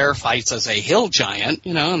bugbear fights as a hill giant,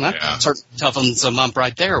 and that sort of toughens them up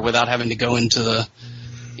right there without having to go into the,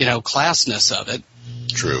 classness of it.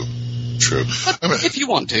 True. But if you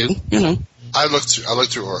want to, I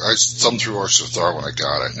thumbed through Orcs of Thar when I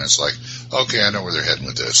got it, and it's like, okay, I know where they're heading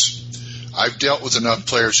with this. I've dealt with enough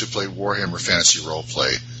players who played Warhammer Fantasy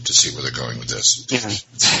Roleplay to see where they're going with this. Yeah.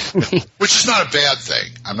 Which is not a bad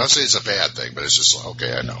thing. I'm not saying it's a bad thing, but it's just like,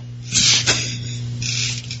 okay, I know.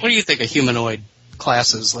 What do you think of humanoid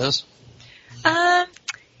classes, Liz?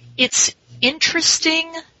 It's interesting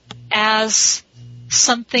as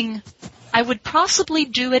something. I would possibly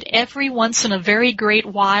do it every once in a very great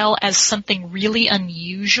while as something really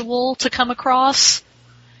unusual to come across,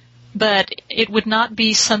 but it would not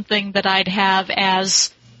be something that I'd have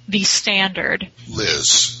as the standard.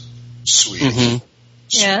 Liz, sweetie. Mm-hmm.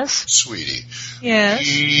 Yes? Sweetie. Yes?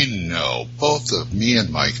 We know, both of me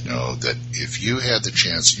and Mike know, that if you had the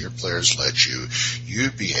chance and your players let you,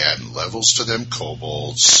 you'd be adding levels to them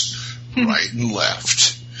kobolds right and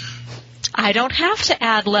left. I don't have to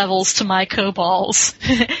add levels to my kobolds.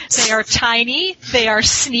 They are tiny, they are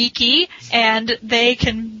sneaky, and they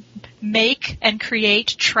can make and create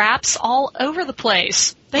traps all over the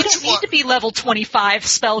place. They don't need to be level 25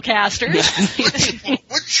 spellcasters.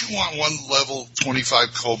 Wouldn't you want one level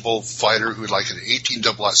 25 kobold fighter who had like an 18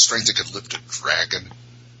 double out strength that could lift a dragon?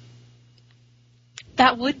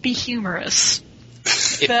 That would be humorous.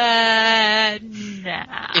 But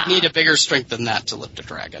nah. It'd need a bigger strength than that to lift a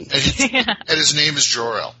dragon. And his name is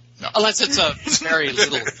Jor-El. No. Unless it's a very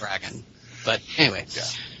little dragon. But anyway. Yeah.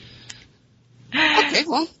 Okay,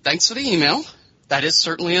 well, thanks for the email. That is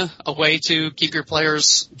certainly a way to keep your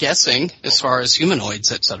players guessing as far as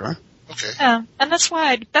humanoids, etc. Okay. Yeah, and that's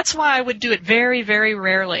why I would do it very, very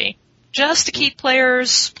rarely, just to keep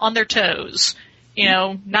players on their toes.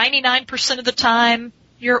 99% of the time,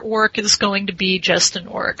 your orc is going to be just an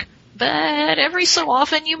orc. but every so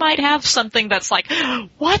often you might have something that's like,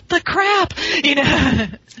 what the crap? You know.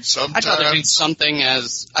 Sometimes.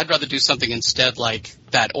 I'd rather do something instead like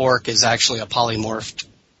that orc is actually a polymorphed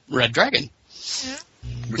red dragon. Yeah.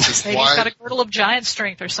 Which is Maybe he's got a girdle of giant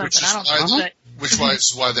strength or something. I don't know. Which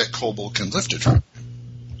is why that kobold can lift it.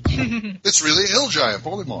 It's really a hill giant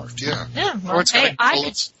polymorphed, yeah. Yeah, well,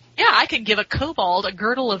 I can give a kobold a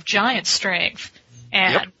girdle of giant strength,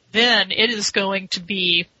 and then it is going to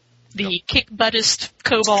be the kick-buttest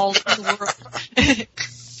kobold in the world.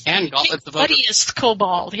 And Gauntlets of Ogre. Kick-buttiest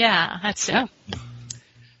kobold, yeah, that's it. Yeah.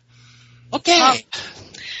 Okay.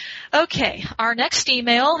 Okay, our next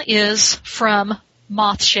email is from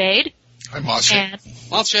Mothshade. Hi, Mothshade.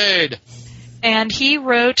 Mothshade. And he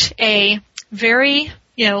wrote a very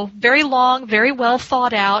long, very well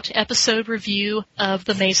thought out episode review of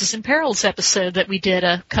the Mazes and Perils episode that we did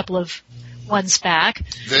a couple of ones back.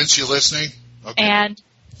 Vince, you listening? Okay. And,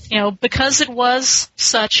 because it was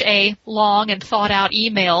such a long and thought out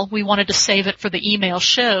email, we wanted to save it for the email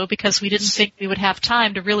show because we didn't think we would have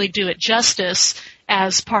time to really do it justice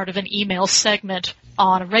as part of an email segment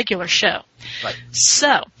on a regular show. Right.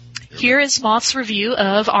 So, here is Moth's review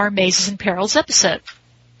of our Mazes and Perils episode.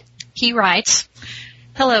 He writes,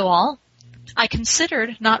 "Hello all. I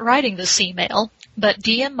considered not writing this email, but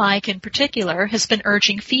DM Mike in particular has been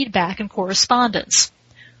urging feedback and correspondence.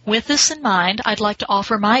 With this in mind, I'd like to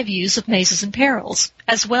offer my views of Mazes and Perils,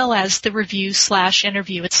 as well as the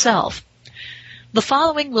review/interview itself. The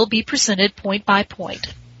following will be presented point by point.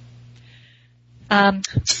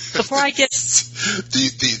 Before I get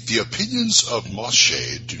the opinions of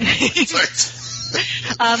Mothshade do not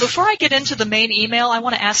reflect. Before I get into the main email, I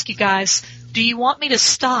want to ask you guys, do you want me to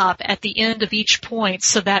stop at the end of each point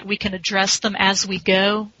so that we can address them as we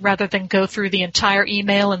go, rather than go through the entire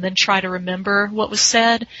email and then try to remember what was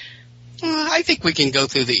said? I think we can go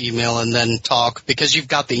through the email and then talk, because you've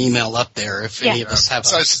got the email up there if any of us have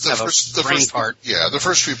a brain part. Yeah, the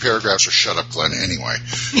first few paragraphs are shut up, Glenn, anyway.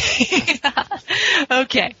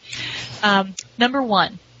 Okay. Number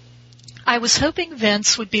 1. I was hoping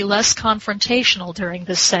Vince would be less confrontational during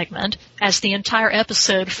this segment, as the entire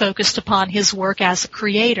episode focused upon his work as a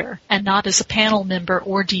creator and not as a panel member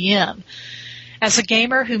or DM. As a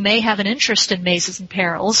gamer who may have an interest in Mazes and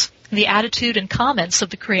Perils, the attitude and comments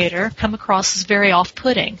of the creator come across as very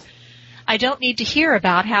off-putting. I don't need to hear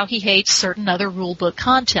about how he hates certain other rulebook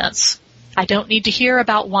contents. I don't need to hear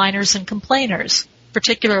about whiners and complainers,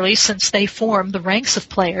 particularly since they form the ranks of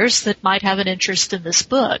players that might have an interest in this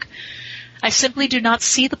book. I simply do not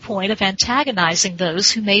see the point of antagonizing those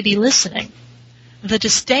who may be listening. The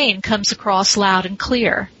disdain comes across loud and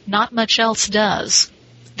clear. Not much else does.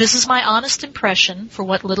 This is my honest impression for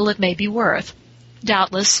what little it may be worth.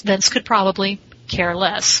 Doubtless, Vince could probably care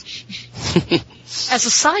less. As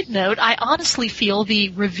a side note, I honestly feel the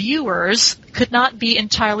reviewers could not be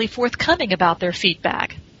entirely forthcoming about their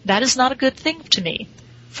feedback. That is not a good thing to me.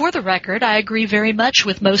 For the record, I agree very much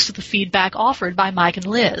with most of the feedback offered by Mike and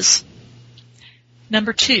Liz.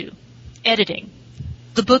 Number 2, editing.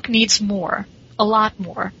 The book needs more, a lot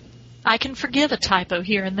more. I can forgive a typo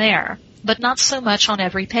here and there, but not so much on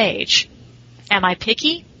every page. Am I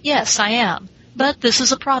picky? Yes, I am. But this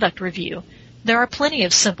is a product review. There are plenty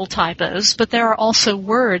of simple typos, but there are also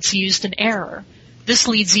words used in error. This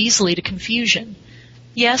leads easily to confusion.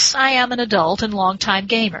 Yes, I am an adult and longtime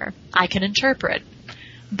gamer. I can interpret.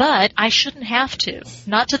 But I shouldn't have to,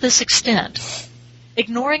 not to this extent.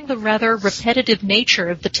 Ignoring the rather repetitive nature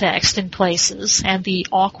of the text in places and the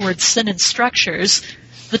awkward sentence structures,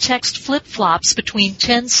 the text flip-flops between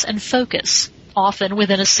tense and focus, often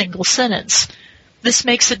within a single sentence. This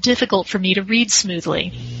makes it difficult for me to read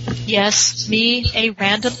smoothly. Yes, me, a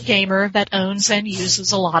random gamer that owns and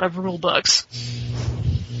uses a lot of rulebooks.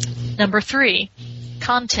 Number 3,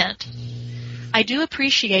 content. I do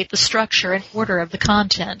appreciate the structure and order of the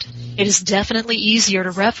content. It is definitely easier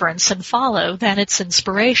to reference and follow than its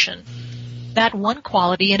inspiration. That one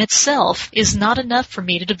quality in itself is not enough for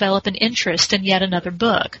me to develop an interest in yet another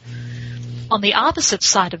book. On the opposite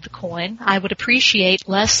side of the coin, I would appreciate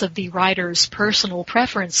less of the writer's personal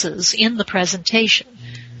preferences in the presentation.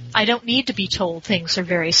 I don't need to be told things are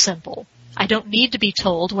very simple. I don't need to be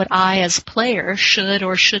told what I, as a player, should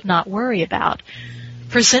or should not worry about.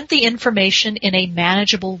 Present the information in a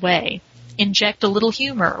manageable way. Inject a little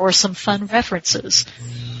humor or some fun references.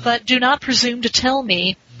 But do not presume to tell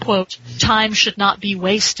me, quote, time should not be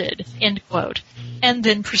wasted, end quote, and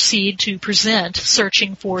then proceed to present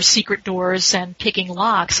searching for secret doors and picking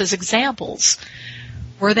locks as examples.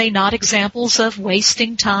 Were they not examples of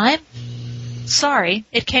wasting time? Sorry,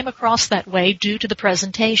 it came across that way due to the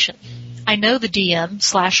presentation. I know the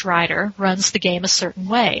DM/writer runs the game a certain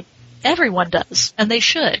way. Everyone does, and they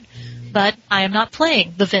should, but I am not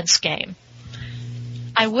playing the Vince game.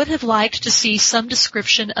 I would have liked to see some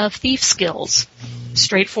description of thief skills.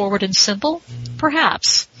 Straightforward and simple?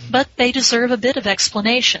 Perhaps, but they deserve a bit of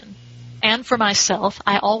explanation. And for myself,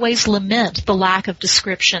 I always lament the lack of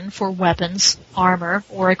description for weapons, armor,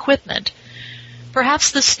 or equipment.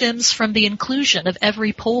 Perhaps this stems from the inclusion of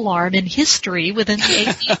every polearm in history within the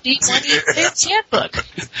AD&D Advanced Handbook.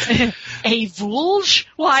 A Vulge?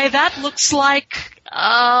 Why, that looks like,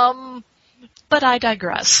 but I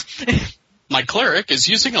digress. My cleric is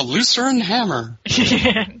using a Lucerne hammer.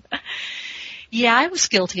 Yeah, I was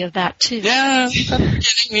guilty of that too. Yeah, getting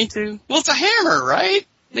me too. Well, it's a hammer, right?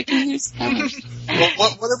 They can use hammers.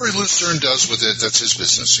 Well, whatever Lucerne does with it, that's his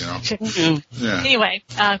business, you know. Yeah. Anyway,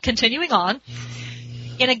 continuing on.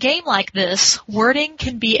 In a game like this, wording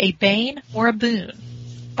can be a bane or a boon.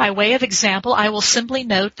 By way of example, I will simply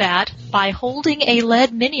note that by holding a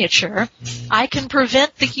lead miniature, I can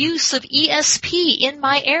prevent the use of ESP in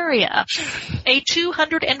my area. A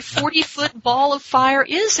 240-foot ball of fire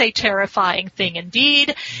is a terrifying thing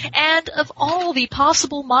indeed, and of all the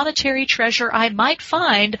possible monetary treasure I might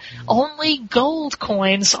find, only gold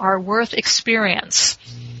coins are worth experience.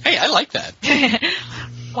 Hey, I like that.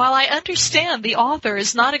 While I understand the author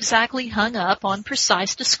is not exactly hung up on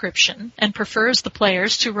precise description and prefers the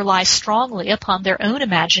players to rely strongly upon their own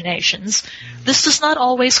imaginations, this does not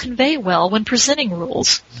always convey well when presenting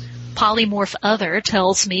rules. Polymorph Other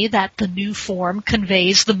tells me that the new form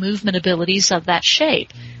conveys the movement abilities of that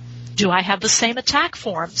shape. Do I have the same attack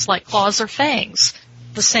forms, like claws or fangs?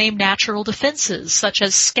 The same natural defenses, such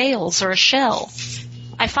as scales or a shell?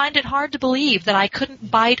 I find it hard to believe that I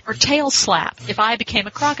couldn't bite or tail slap if I became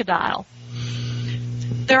a crocodile.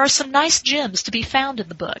 There are some nice gems to be found in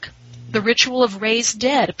the book. The ritual of raised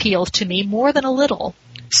dead appealed to me more than a little.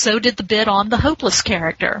 So did the bit on the hopeless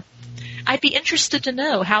character. I'd be interested to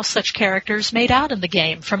know how such characters made out in the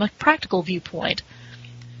game from a practical viewpoint.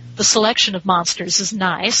 The selection of monsters is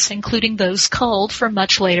nice, including those culled from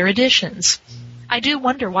much later editions. I do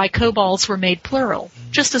wonder why kobolds were made plural,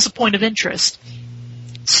 just as a point of interest.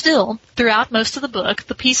 Still, throughout most of the book,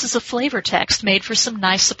 the pieces of flavor text made for some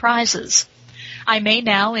nice surprises. I may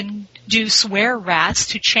now induce were-rats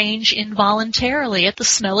to change involuntarily at the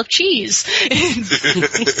smell of cheese.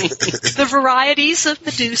 The varieties of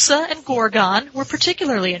Medusa and Gorgon were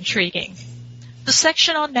particularly intriguing. The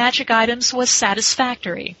section on magic items was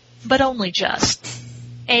satisfactory, but only just.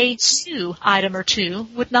 A new item or two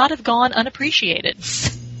would not have gone unappreciated.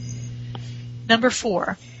 Number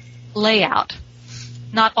 4, layout.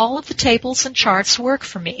 Not all of the tables and charts work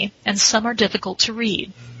for me, and some are difficult to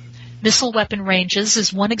read. Missile weapon ranges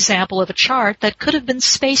is one example of a chart that could have been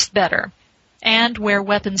spaced better, and where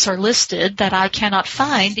weapons are listed that I cannot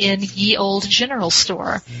find in Ye Old General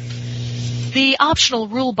Store. The optional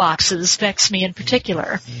rule boxes vex me in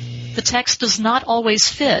particular. The text does not always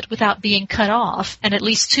fit without being cut off, and at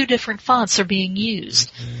least 2 different fonts are being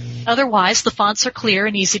used. Otherwise, the fonts are clear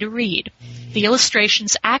and easy to read. The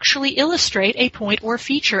illustrations actually illustrate a point or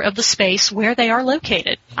feature of the space where they are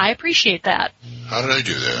located. I appreciate that. How did I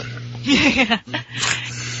do that?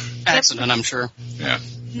 Accident, I'm sure. Yeah.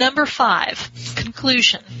 Number 5,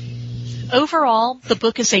 conclusion. Overall, the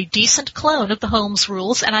book is a decent clone of the Holmes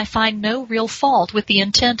rules, and I find no real fault with the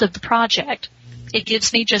intent of the project. It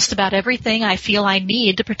gives me just about everything I feel I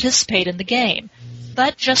need to participate in the game,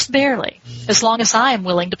 but just barely, as long as I am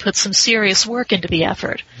willing to put some serious work into the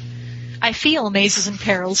effort. I feel Mazes and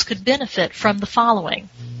Perils could benefit from the following.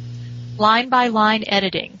 Line-by-line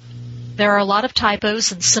editing. There are a lot of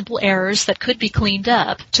typos and simple errors that could be cleaned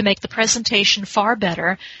up to make the presentation far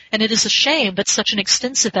better, and it is a shame that such an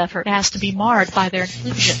extensive effort has to be marred by their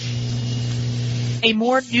inclusion. A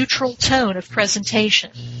more neutral tone of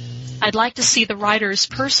presentation. I'd like to see the writer's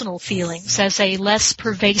personal feelings as a less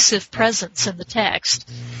pervasive presence in the text,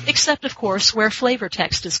 except, of course, where flavor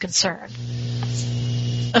text is concerned.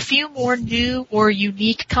 A few more new or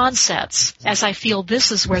unique concepts, as I feel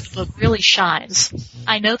this is where the book really shines.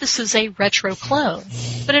 I know this is a retro clone,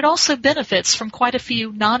 but it also benefits from quite a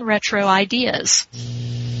few non-retro ideas.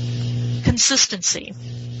 Consistency,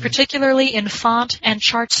 particularly in font and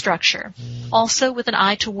chart structure, also with an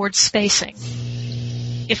eye towards spacing.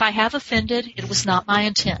 If I have offended, it was not my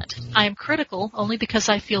intent. I am critical only because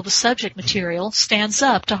I feel the subject material stands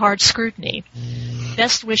up to hard scrutiny.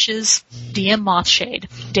 Best wishes, DM Mothshade,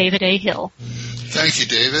 David A. Hill. Thank you,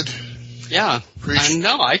 David. Yeah. And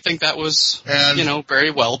no, I think that was,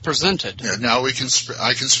 very well presented. Yeah, now I can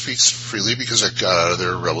speak freely because I got out of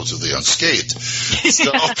there relatively unscathed.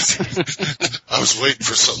 So I was waiting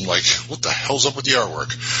for something like, what the hell's up with the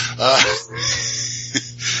artwork?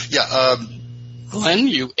 Glenn,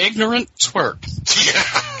 you ignorant twerp.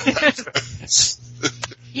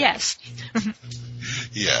 Yes.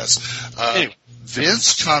 Yes. Anyway.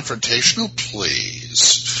 Vince, confrontational,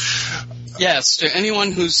 please. Yes, to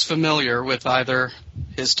anyone who's familiar with either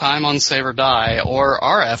his time on Save or Die or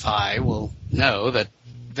RFI will know that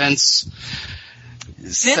Vince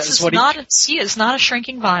is not a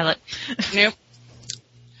shrinking violet. Nope.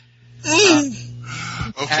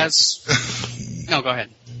 Okay. No, go ahead.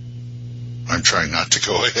 I'm trying not to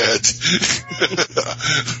go ahead.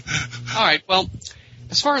 All right, well,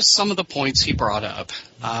 as far as some of the points he brought up,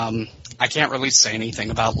 I can't really say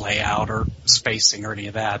anything about layout or spacing or any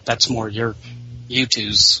of that. That's more you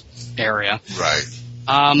two's area. Right.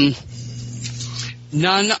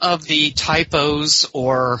 None of the typos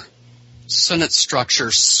or sentence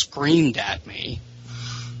structure screamed at me.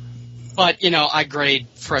 But, I grade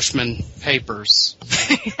freshman papers.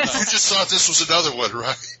 You just thought this was another one,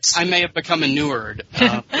 right? I may have become inured.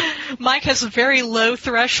 Mike has a very low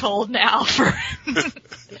threshold now for...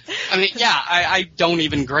 I don't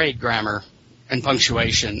even grade grammar and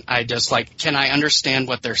punctuation. I just can I understand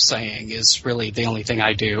what they're saying is really the only thing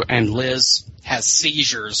I do. And Liz has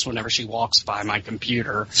seizures whenever she walks by my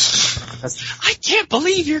computer. I can't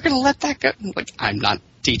believe you're going to let that go. I'm not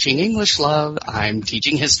teaching English, love. I'm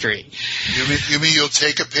teaching history. You mean you'll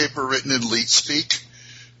take a paper written in leet speak?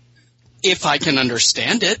 If I can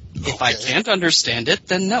understand it. Okay. If I can't understand it,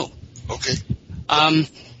 then no. Okay.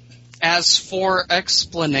 As for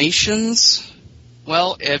explanations,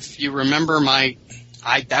 well, if you remember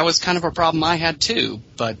that was kind of a problem I had too,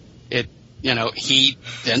 but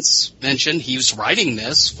Vince mentioned he was writing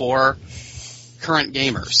this for current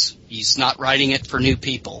gamers. He's not writing it for new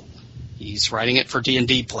people. He's writing it for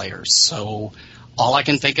D&D players. So all I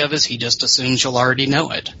can think of is he just assumes you'll already know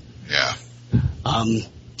it. Yeah.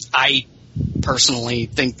 I personally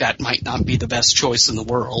think that might not be the best choice in the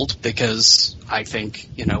world because I think,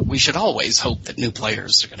 we should always hope that new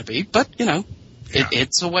players are going to be. But,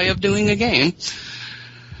 it's a way of doing a game.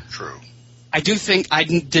 True. I do think I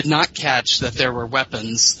did not catch that there were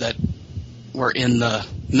weapons that were in the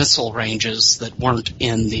missile ranges that weren't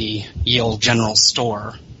in the Yale General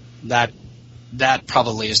Store. That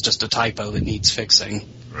probably is just a typo that needs fixing.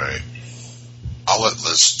 Right. I'll let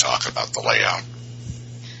Liz talk about the layout.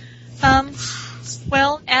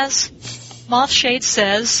 Well, as Mothshade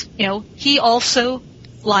says, he also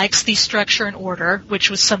likes the structure and order, which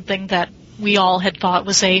was something that we all had thought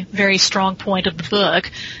was a very strong point of the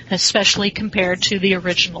book, especially compared to the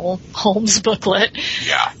original Holmes booklet.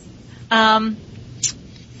 Yeah.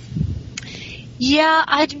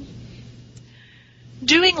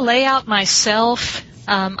 Doing layout myself,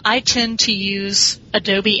 I tend to use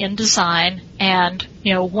Adobe InDesign, and,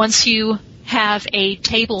 once you have a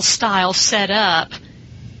table style set up,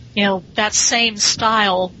 that same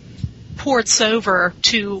style ports over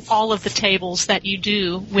to all of the tables that you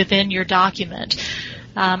do within your document.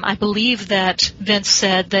 I believe that Vince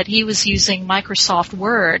said that he was using Microsoft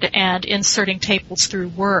Word and inserting tables through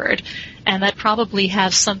Word, and that probably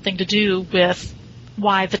has something to do with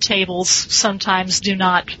why the tables sometimes do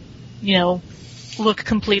not, look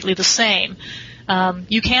completely the same.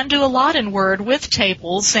 You can do a lot in Word with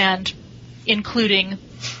tables and including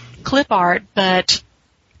clip art, but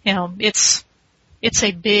it's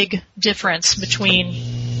a big difference between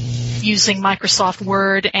using Microsoft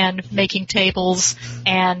Word and making tables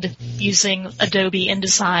and using Adobe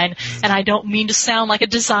InDesign. And I don't mean to sound like a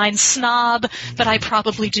design snob, but I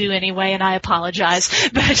probably do anyway, and I apologize.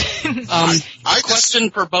 But question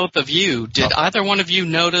for both of you: did either one of you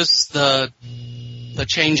notice the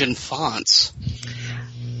change in fonts?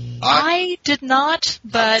 I did not,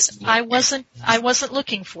 but I wasn't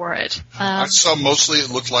looking for it. I saw mostly it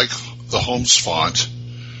looked like the Holmes font.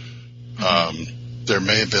 There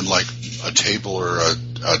may have been like a table or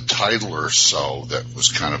a title or so that was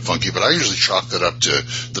kind of funky, but I usually chalk that up to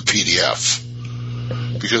the PDF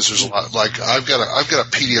because there's a lot. Like I've got a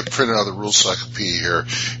PDF printed out of the Rule Cyclopedia here,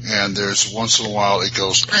 and there's once in a while it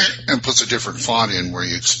goes and puts a different font in where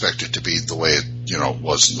you expect it to be the way it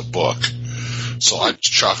was in the book. So I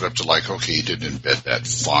chalk it up to okay, you didn't embed that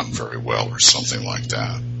font very well or something like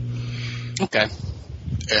that. Okay.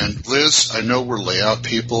 And Liz, I know we're layout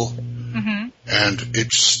people, And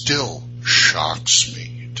it still shocks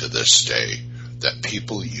me to this day that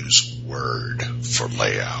people use Word for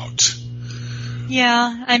layout.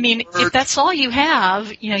 Yeah, I mean, if that's all you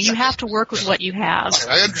have, you have to work with what you have.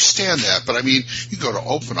 I understand that, but I mean, you go to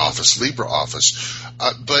OpenOffice,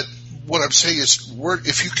 LibreOffice, but what I'm saying is, Word.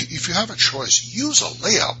 If you have a choice, use a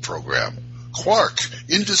layout program, Quark,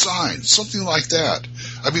 InDesign, something like that.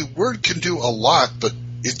 I mean, Word can do a lot, but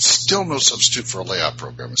it's still no substitute for a layout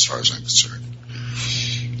program, as far as I'm concerned.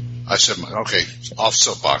 I said, okay, off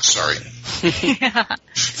soapbox. Sorry. Yeah.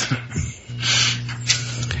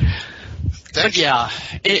 But yeah,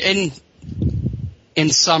 in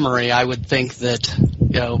summary, I would think that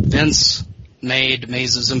Vince made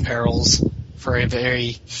Mazes and Perils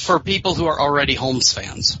for people who are already Holmes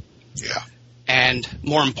fans. Yeah. And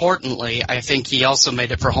more importantly, I think he also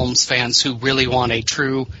made it for Holmes fans who really want a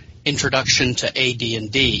true introduction to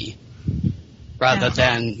AD&D, rather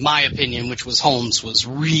than my opinion, which was Holmes was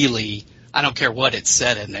really, I don't care what it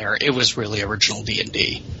said in there, it was really original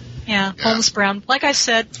D&D. Yeah, Holmes Brown. Like I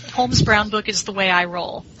said, Holmes Brown book is the way I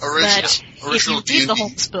roll. But if you read the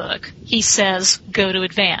Holmes book, he says go to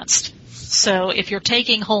advanced. So if you're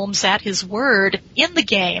taking Holmes at his word in the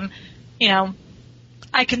game,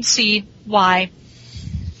 I can see why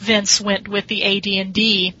Vince went with the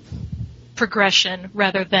AD&D progression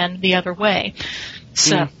rather than the other way.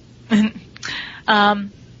 So, I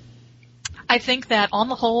think that on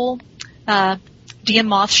the whole, DM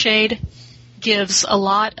Mothshade gives a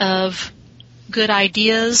lot of good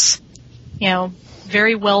ideas,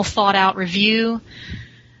 very well thought out review.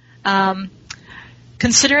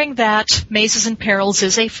 Considering that Mazes and Perils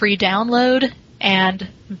is a free download and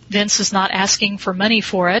Vince is not asking for money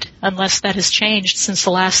for it, unless that has changed since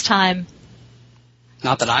the last time.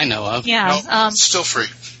 Not that I know of. Yeah. No, it's still free.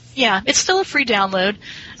 Yeah, it's still a free download.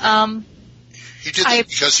 He did that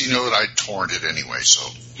because he knew that I'd torrent it anyway, so.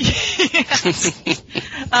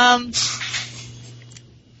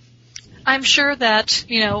 I'm sure that,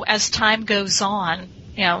 as time goes on,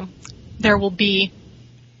 there will be,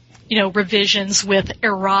 revisions with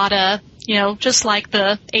errata, just like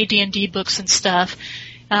the AD&D books and stuff.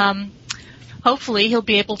 Hopefully he'll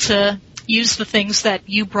be able to use the things that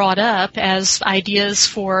you brought up as ideas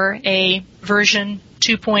for a version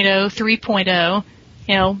 2.0,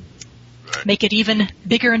 3.0, make it even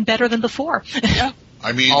bigger and better than before. Yeah.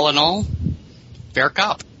 I mean, all in all, fair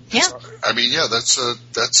cop. Yeah. I mean, yeah, that's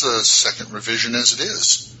a second revision as it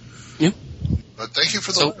is. Yeah. But thank you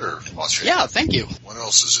for the letter, Mothshade. Yeah, thank you. What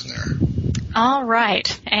else is in there? All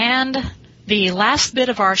right. And the last bit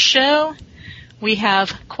of our show, we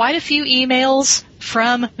have quite a few emails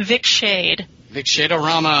from Vic Shade. Vic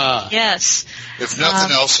Shade-O-Rama. Yes. If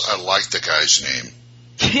nothing else, I like the guy's name.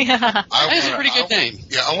 Yeah. That's a pretty good name.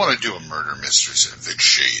 Yeah, I want to do a murder mystery. Vic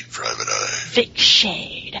Shade, Private Eye. Vic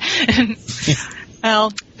Shade.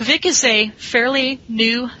 Well, Vic is a fairly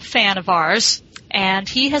new fan of ours, and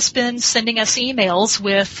he has been sending us emails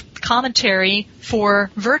with commentary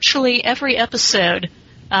for virtually every episode.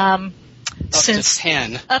 Up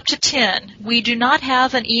to 10. We do not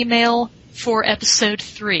have an email for episode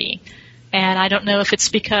 3. And I don't know if it's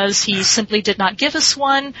because he simply did not give us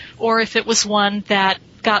one, or if it was one that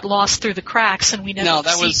got lost through the cracks and we never received it.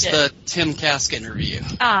 No, that was the Tim Kask interview.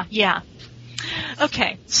 Ah, yeah.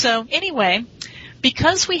 Okay, so anyway,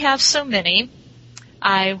 because we have so many,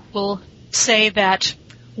 I will say that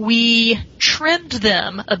we trimmed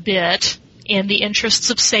them a bit in the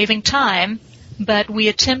interests of saving time, but we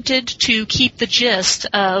attempted to keep the gist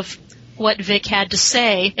of what Vic had to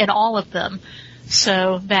say in all of them,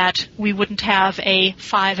 so that we wouldn't have a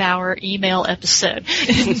 5-hour email episode.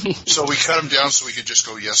 So we cut them down so we could just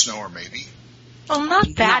go yes, no, or maybe? Well, not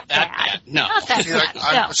that bad. No. Not that bad.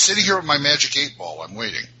 I'm sitting here with my magic 8-ball. I'm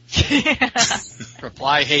waiting.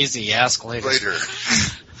 Reply hazy, ask later.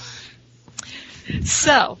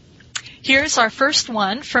 So, here's our first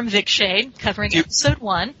one from Vic Shade, covering episode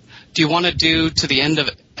 1. Do you want to do to the end of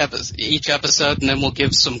each episode, and then we'll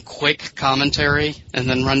give some quick commentary, and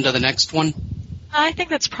then run to the next one? I think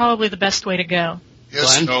that's probably the best way to go.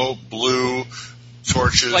 Yes, Glenn? no, blue,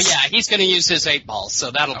 torches. Well, yeah, he's going to use his 8-ball,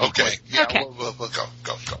 so that'll be quick. Yeah, okay. We'll go.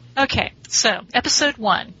 Okay, so, episode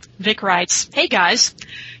 1. Vic writes, "Hey guys,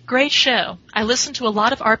 great show. I listen to a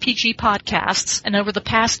lot of RPG podcasts, and over the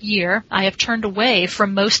past year, I have turned away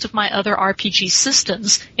from most of my other RPG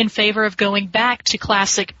systems in favor of going back to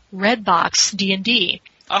classic Redbox D&D.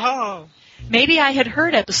 Oh. Maybe I had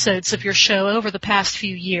heard episodes of your show over the past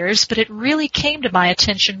few years, but it really came to my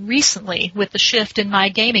attention recently with the shift in my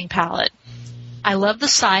gaming palette. I love the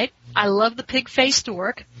site. I love the pig-faced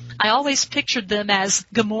orc. I always pictured them as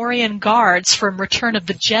Gamorrean guards from Return of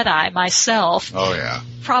the Jedi myself. Oh, yeah.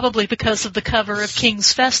 Probably because of the cover of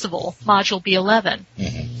King's Festival, Module B11.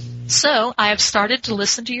 Mm-hmm. So I have started to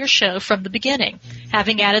listen to your show from the beginning,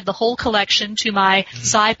 having added the whole collection to my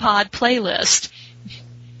Zypod playlist.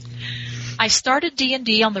 I started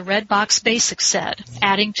D&D on the Redbox Basic set,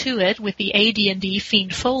 adding to it with the AD&D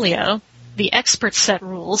Fiend Folio, the Expert set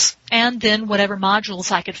rules, and then whatever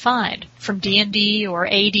modules I could find, from D&D or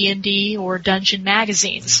AD&D or Dungeon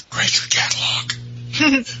magazines. Great catalog.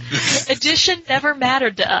 Edition never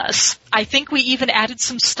mattered to us. I think we even added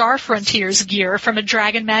some Star Frontiers gear from a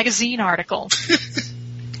Dragon magazine article.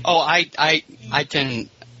 Oh, I can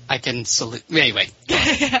salute. Anyway,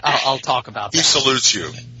 I'll talk about that. He salutes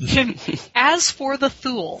you. As for the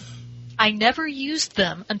Thule, I never used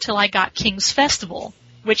them until I got King's Festival,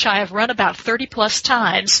 which I have run about 30-plus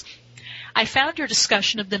times. I found your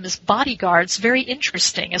discussion of them as bodyguards very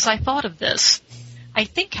interesting as I thought of this. I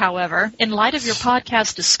think, however, in light of your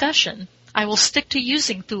podcast discussion, I will stick to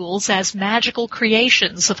using Thules as magical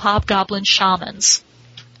creations of hobgoblin shamans.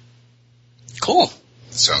 Cool.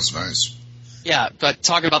 Sounds nice. Yeah, but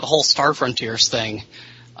talking about the whole Star Frontiers thing,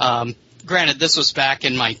 granted, this was back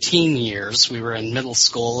in my teen years. We were in middle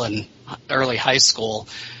school and early high school.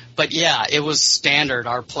 But yeah, it was standard.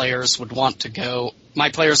 My players would want to go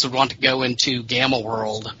into Gamma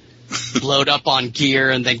World, load up on gear,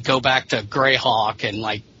 and then go back to Greyhawk and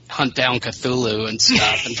like hunt down Cthulhu and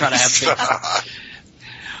stuff, and try to have big.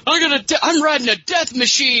 I'm riding a death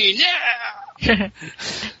machine. Yeah.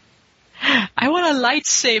 I want a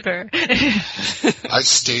lightsaber. I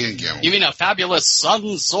stay in Gamma. You mean a fabulous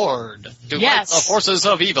sun sword to fight the forces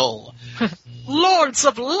of evil? Lords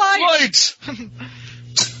of light.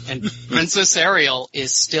 And Princess Ariel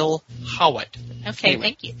is still Howard. Okay,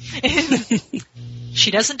 anyway. Thank you.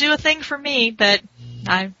 She doesn't do a thing for me, but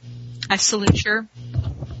I salute your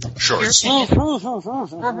shorts.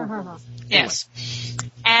 Yes.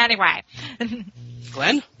 Anyway.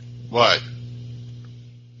 Glenn? What?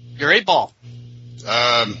 Your 8-ball.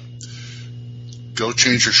 Go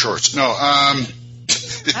change your shorts. No,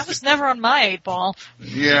 That was never on my 8-ball.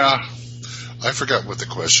 Yeah. I forgot what the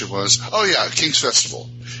question was. Oh, yeah, King's Festival.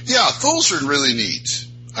 Yeah, Thules are really neat.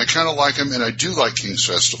 I kind of like them, and I do like King's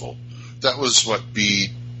Festival. That was, what,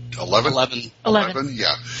 B11? 11,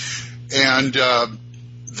 yeah. And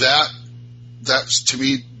that's, to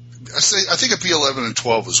me, I think a B11 and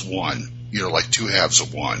 12 is one, like two halves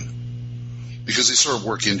of one, because they sort of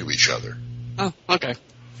work into each other. Oh, okay.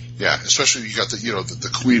 Yeah, especially you got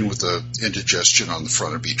the queen with the indigestion on the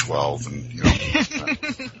front of B12 and,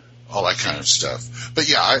 all that kind of stuff. But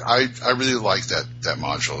yeah, I really like that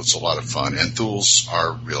module. It's a lot of fun, and Thules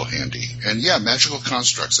are real handy. And yeah, magical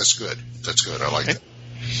constructs, that's good. I like it.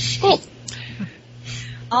 Cool.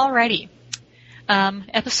 Alrighty.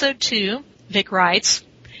 Episode 2, Vic writes,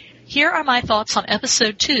 here are my thoughts on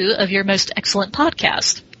episode 2 of your most excellent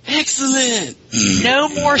podcast. Excellent! No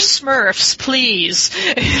more Smurfs, please.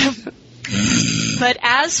 But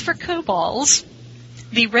as for kobolds,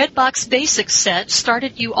 the Redbox Basics set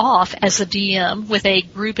started you off as a DM with a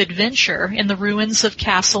group adventure in the ruins of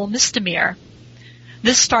Castle Mistamir.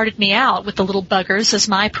 This started me out with the little buggers as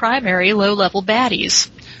my primary low-level baddies.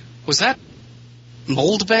 Was that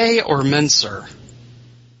Moldbay or Menser?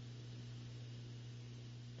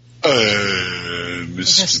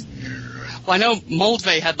 Mistamir. Well, I know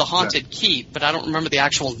Moldvay had the Haunted Keep, but I don't remember the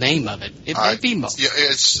actual name of it. It might be Mold. Yeah,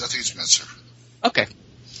 I think it's Menser. Okay.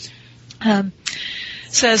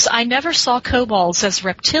 Says, I never saw kobolds as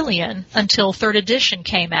reptilian until 3rd edition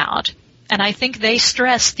came out, and I think they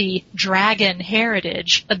stress the dragon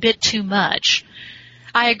heritage a bit too much.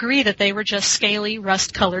 I agree that they were just scaly,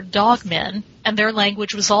 rust-colored dogmen, and their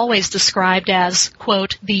language was always described as,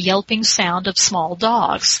 quote, the yelping sound of small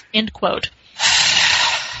dogs, end quote.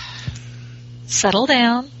 Settle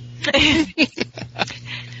down.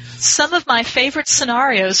 Some of my favorite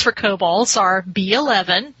scenarios for kobolds are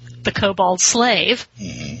B11, the Kobold Slave,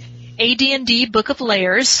 AD&D Book of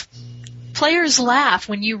Layers. Players laugh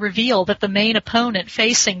when you reveal that the main opponent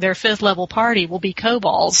facing their 5th level party will be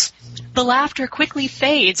kobolds. The laughter quickly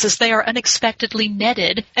fades as they are unexpectedly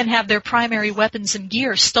netted and have their primary weapons and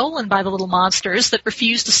gear stolen by the little monsters that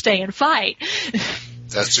refuse to stay and fight.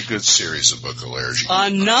 That's a good series of Book of Layers.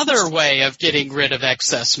 Another way of getting rid of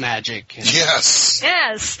excess magic. Yes.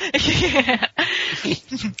 Yes.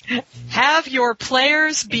 Have your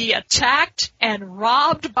players be attacked and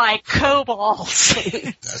robbed by kobolds.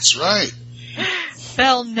 That's right.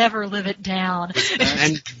 They'll never live it down.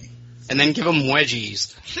 And then give them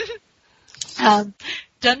wedgies.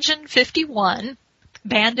 Dungeon 51,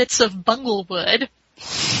 Bandits of Bunglewood,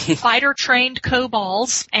 fighter-trained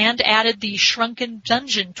kobolds, and added the Shrunken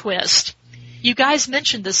Dungeon twist. You guys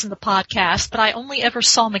mentioned this in the podcast, but I only ever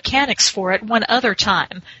saw mechanics for it one other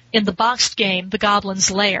time, in the boxed game, The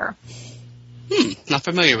Goblin's Lair. Not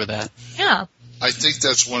familiar with that. Yeah. I think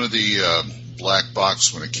that's one of the black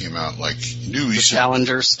box when it came out. Like, you knew easy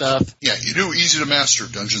Challenger stuff. Yeah, you knew Easy to Master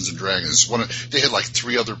Dungeons and Dragons. They had like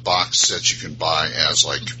 3 other box sets you can buy as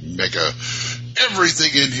like mega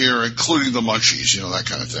everything in here, including the munchies, that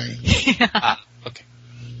kind of thing. Yeah. Okay.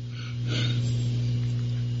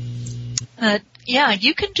 Yeah,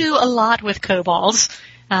 you can do a lot with kobolds.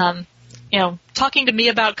 Talking to me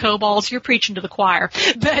about kobolds, you're preaching to the choir.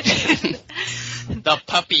 But the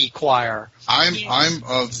puppy choir. I'm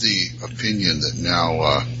of the opinion that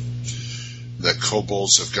now that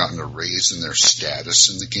kobolds have gotten a raise in their status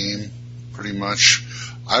in the game, pretty much.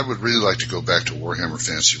 I would really like to go back to Warhammer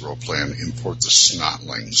Fantasy Roleplay and import the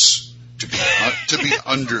Snotlings to be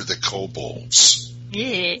under the kobolds.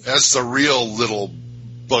 Yeah. That's the real little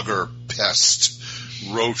bugger pest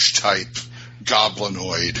roach type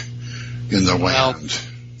goblinoid in the land.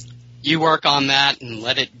 You work on that and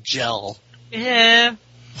let it gel. Yeah.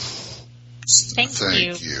 Thank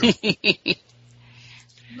you.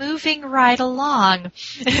 Moving right along.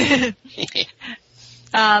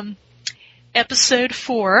 Episode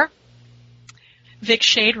 4. Vic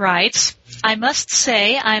Shade writes, I must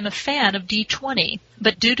say I'm a fan of D20,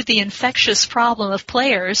 but due to the infectious problem of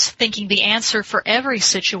players thinking the answer for every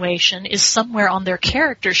situation is somewhere on their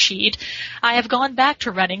character sheet, I have gone back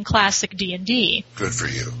to running classic D&D. Good for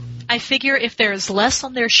you. I figure if there is less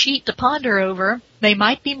on their sheet to ponder over, they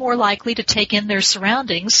might be more likely to take in their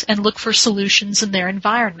surroundings and look for solutions in their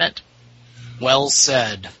environment. Well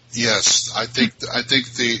said. Yes, I think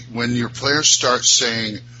when your players start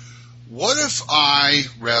saying, what if I,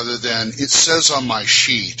 rather than it says on my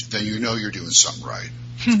sheet, then you know you're doing something right.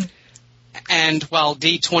 And while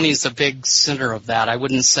D20 is a big center of that, I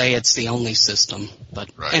wouldn't say it's the only system. But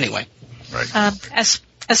anyway. Right.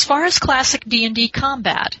 As far as classic D&D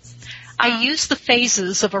combat, I use the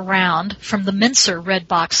phases of a round from the Mincer Red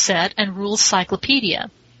Box set and Rules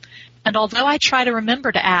Cyclopedia. And although I try to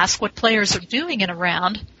remember to ask what players are doing in a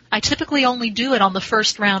round, I typically only do it on the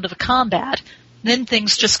first round of a combat. Then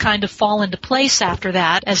things just kind of fall into place after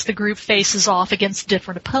that as the group faces off against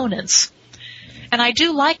different opponents. And I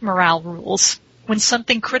do like morale rules. When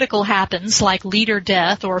something critical happens, like leader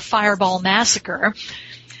death or fireball massacre,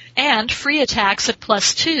 and free attacks at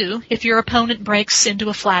 +2 if your opponent breaks into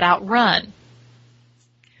a flat-out run.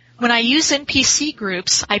 When I use NPC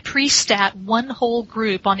groups, I pre-stat one whole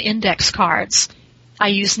group on index cards. I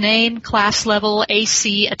use name, class level,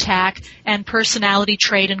 AC, attack, and personality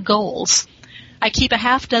trait and goals. I keep a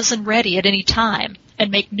half dozen ready at any time and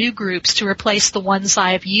make new groups to replace the ones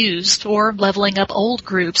I have used or leveling up old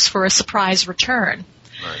groups for a surprise return.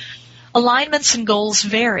 Right. Alignments and goals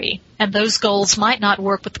vary, and those goals might not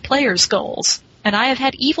work with the player's goals. And I have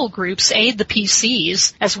had evil groups aid the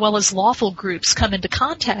PCs, as well as lawful groups come into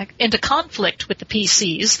conflict with the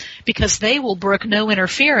PCs because they will brook no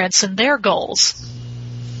interference in their goals.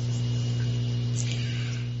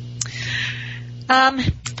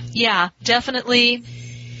 Yeah, definitely.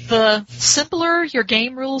 The simpler your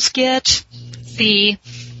game rules get, the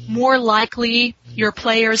more likely your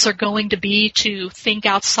players are going to be to think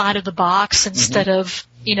outside of the box instead of,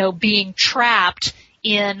 being trapped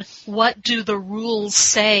in what do the rules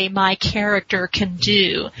say my character can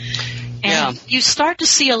do. And you start to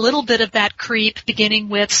see a little bit of that creep beginning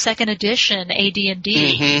with 2nd edition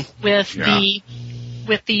AD&D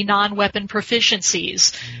with the non-weapon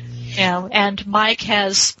proficiencies. And Mike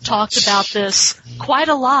has talked about this quite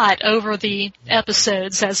a lot over the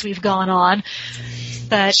episodes as we've gone on.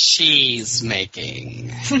 But cheese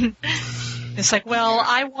making. It's like, well,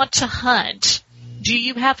 I want to hunt. Do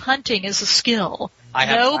you have hunting as a skill?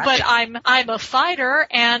 No, but I'm a fighter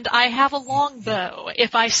and I have a longbow.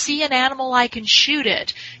 If I see an animal, I can shoot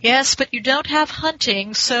it. Yes, but you don't have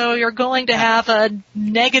hunting, so you're going to have a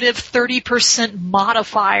negative 30%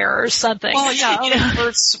 modifier or something. Well, yeah,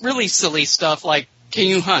 or really silly stuff like, can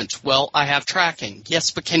you hunt? Well, I have tracking.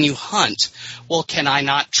 Yes, but can you hunt? Well, can I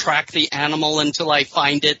not track the animal until I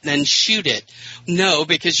find it, then shoot it? No,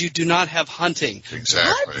 because you do not have hunting.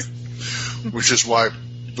 Exactly. Which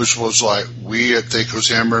was like we at Thaco's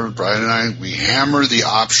Hammer, Brian and I, we hammer the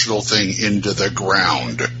optional thing into the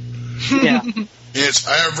ground. Yeah. It's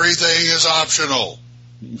everything is optional.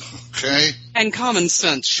 Okay? And common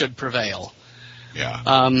sense should prevail.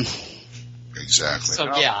 Yeah. Exactly.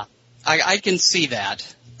 So, yeah. I can see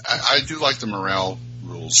that. I do like the morale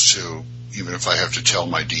rules, too, even if I have to tell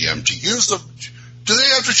my DM to use them. Do they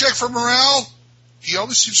have to check for morale? He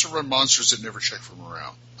always seems to run monsters that never check for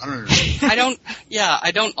morale. I don't understand.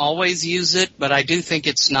 I don't always use it, but I do think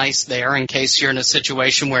it's nice there in case you're in a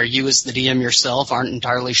situation where you as the DM yourself aren't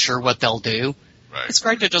entirely sure what they'll do. Right. It's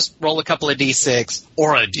great to just roll a couple of D6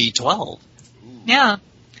 or a D12. Yeah.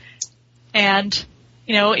 And,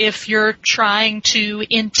 if you're trying to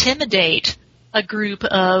intimidate a group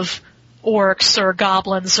of orcs or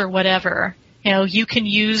goblins or whatever, you can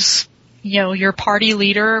use, your party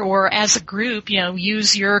leader or as a group,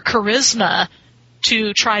 use your charisma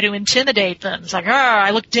to try to intimidate them. It's like,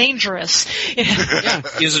 I look dangerous. Yeah,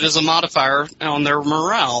 use it as a modifier on their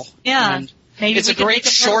morale. Yeah. And maybe it's a great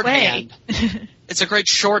shorthand. It's a great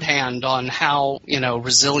shorthand on how,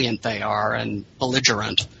 resilient they are and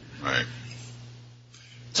belligerent. Right.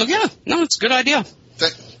 So, yeah, no, it's a good idea.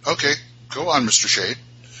 Okay, go on, Mr. Shade.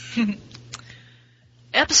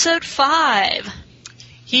 Episode 5.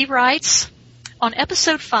 He writes, on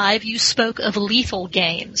Episode 5, you spoke of lethal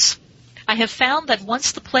games. I have found that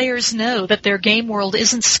once the players know that their game world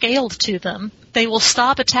isn't scaled to them, they will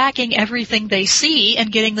stop attacking everything they see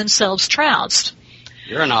and getting themselves trounced.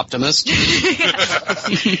 You're an optimist.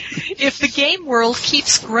 If the game world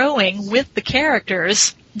keeps growing with the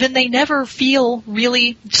characters, then they never feel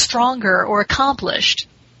really stronger or accomplished.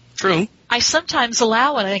 True. I sometimes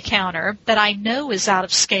allow an encounter that I know is out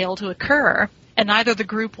of scale to occur, and either the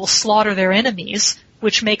group will slaughter their enemies,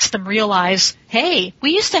 which makes them realize, hey,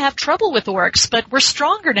 we used to have trouble with orcs, but we're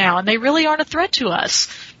stronger now, and they really aren't a threat to us,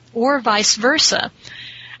 or vice versa.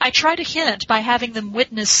 I try to hint by having them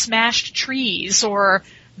witness smashed trees or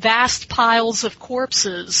vast piles of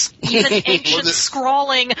corpses, even ancient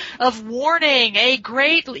scrawling of warning, a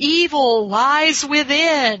great evil lies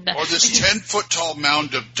within. Or this 10-foot-tall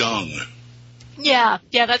mound of dung. Yeah,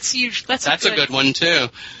 that's huge. That's a good one, too.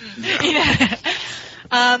 Yeah.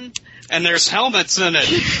 And there's helmets in it.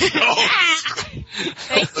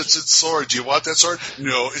 That's its sword. Do you want that sword?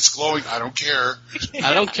 No, it's glowing. I don't care.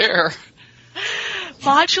 I don't care.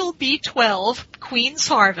 Module B12, Queen's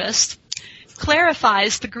Harvest,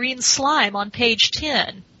 clarifies the green slime on page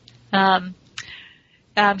 10.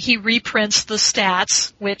 He reprints the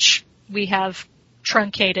stats, which we have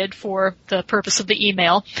truncated for the purpose of the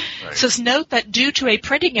email. Right. It says, note that due to a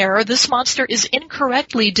printing error, this monster is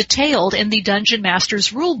incorrectly detailed in the Dungeon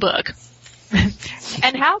Master's rulebook.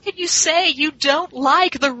 And how can you say you don't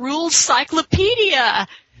like the rules cyclopedia?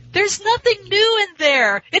 There's nothing new in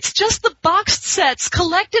there. It's just the boxed sets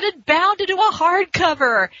collected and bound into a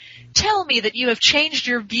hardcover. Tell me that you have changed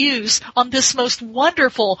your views on this most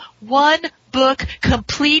wonderful one-book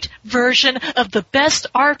complete version of the best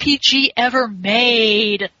RPG ever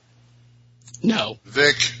made. No.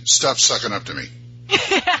 Vic, stop sucking up to me.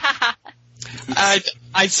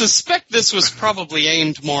 I suspect this was probably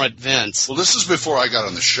aimed more at Vince. Well, this is before I got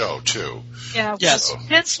on the show, too. Yeah, yes.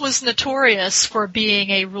 Vince was notorious for being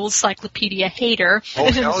a rules cyclopedia hater.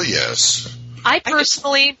 Oh, hell yes. I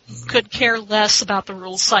personally could care less about the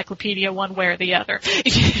rules cyclopedia one way or the other.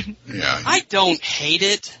 Yeah. I don't hate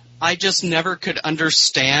it. I just never could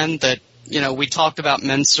understand that, we talked about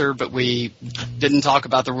Menser, but we didn't talk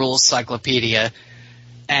about the rules cyclopedia.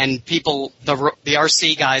 And people, the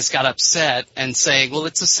RC guys got upset and saying, well,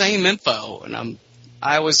 it's the same info. And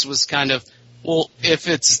I always was kind of, well, if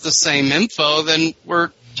it's the same info, then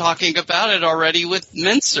we're talking about it already with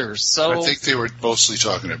Menser. So I think they were mostly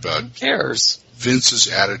talking about who cares? Vince's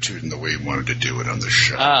attitude and the way he wanted to do it on the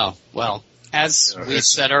show. Oh, well, as we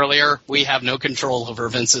said earlier, we have no control over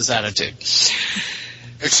Vince's attitude.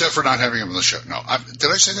 Except for not having him on the show. No, did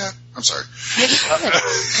I say that? I'm sorry.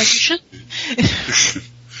 You should.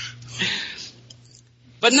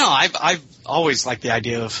 But no, I've always liked the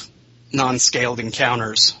idea of non-scaled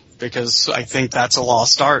encounters because I think that's a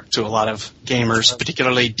lost art to a lot of gamers,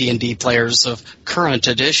 particularly D&D players of current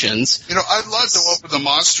editions. I'd love to open the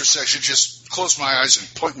monster section, just close my eyes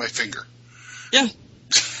and point my finger. Yeah.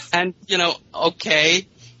 And, okay,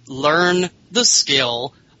 learn the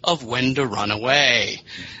skill of when to run away.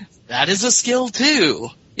 That is a skill, too,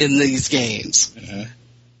 in these games. Mm-hmm.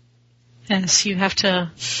 Yes, you have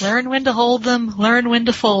to learn when to hold them, learn when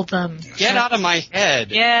to fold them. Get out of my head.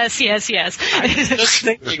 Yes. I'm just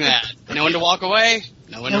thinking that. Know when to walk away,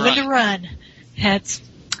 know when to run. That's...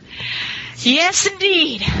 Yes,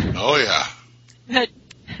 indeed. Oh, yeah.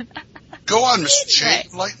 Go on, Mr. Shade.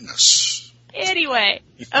 Enlighten us. Anyway,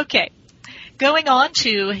 okay. Going on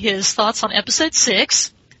to his thoughts on Episode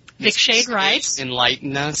 6, Vic Shade writes...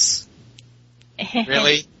 Enlighten us?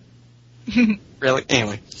 Really? Really?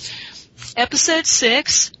 Anyway. Episode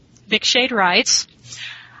 6, Vic Shade writes,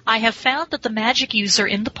 I have found that the magic user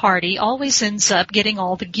in the party always ends up getting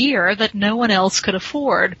all the gear that no one else could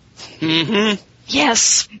afford. Mm-hmm.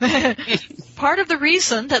 Yes. Part of the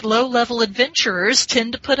reason that low-level adventurers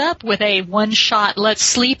tend to put up with a one-shot let's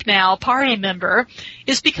sleep now party member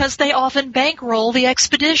is because they often bankroll the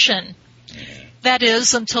expedition. That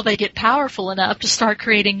is, until they get powerful enough to start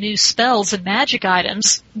creating new spells and magic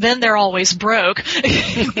items. Then they're always broke.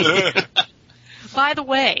 By the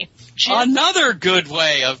way, another good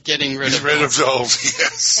way of getting rid of gold.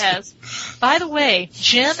 Yes. Yes. By the way,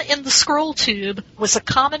 Gem in the Scroll Tube was a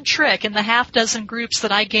common trick in the half-dozen groups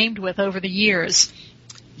that I gamed with over the years.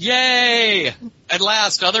 Yay! At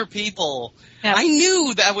last, other people. Yeah. I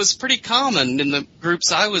knew that was pretty common in the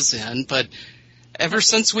groups I was in, but ever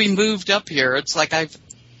since we moved up here, it's like I've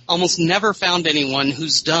almost never found anyone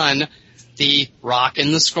who's done the rock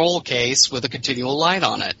in the scroll case with a continual light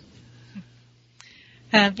on it.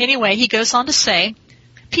 Anyway, he goes on to say,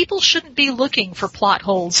 people shouldn't be looking for plot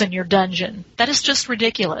holes in your dungeon. That is just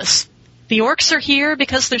ridiculous. The orcs are here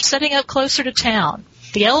because they're setting up closer to town.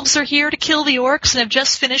 The elves are here to kill the orcs and have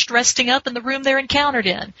just finished resting up in the room they're encountered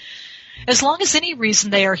in. As long as any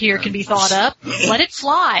reason they are here can be thought up, let it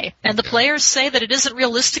fly. And the players say that it isn't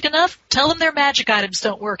realistic enough, tell them their magic items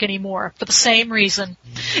don't work anymore, for the same reason.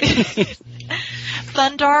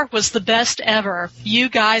 Thundar was the best ever. You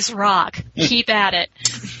guys rock. Keep at it.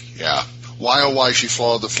 Yeah. Why, oh, why she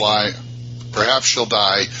followed the fly? Perhaps she'll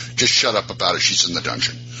die. Just shut up about it. She's in the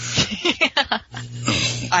dungeon. Yeah.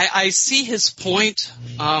 I see his point.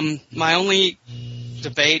 My only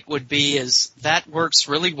debate would be is that works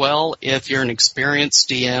really well if you're an experienced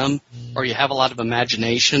DM or you have a lot of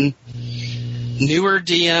imagination. Newer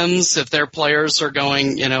DMs, if their players are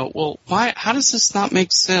going, well, why? How does this not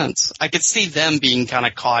make sense? I could see them being kind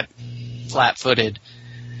of caught flat-footed.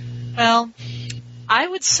 Well, I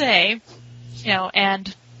would say,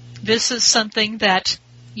 and this is something that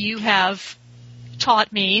you have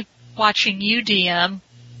taught me watching you DM.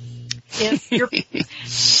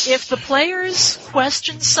 If the players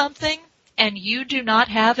question something and you do not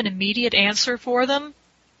have an immediate answer for them,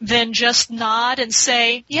 then just nod and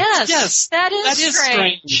say, yes, that is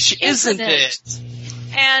strange, isn't it?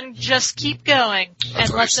 And just keep going and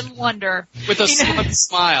let them wonder. With a smug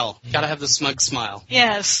smile. Gotta have the smug smile.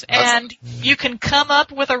 Yes, and you can come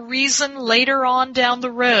up with a reason later on down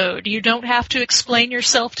the road. You don't have to explain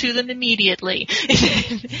yourself to them immediately.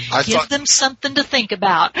 Give them something to think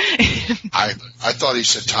about. I thought he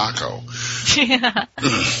said taco. Yeah.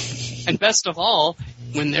 And best of all,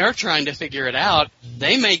 when they're trying to figure it out,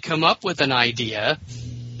 they may come up with an idea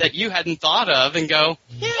that you hadn't thought of and go,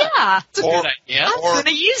 yeah, that's a good idea. I'm going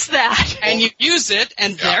to use that. And you use it,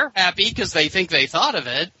 and they're happy because they think they thought of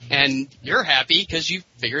it, and you're happy because you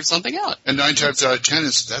figured something out. And 9 times out of 10,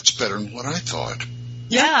 that's better than what I thought.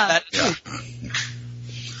 Yeah.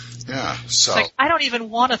 Yeah, so. Like, I don't even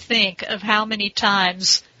want to think of how many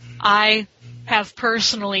times I have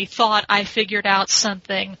personally thought I figured out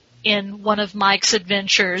something in one of Mike's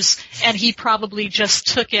adventures, and he probably just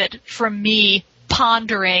took it from me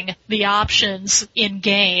pondering the options in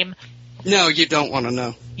game. No, you don't want to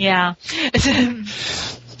know. Yeah.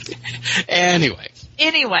 Anyway,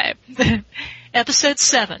 episode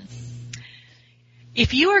 7.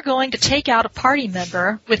 If you are going to take out a party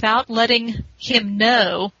member without letting him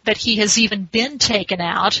know that he has even been taken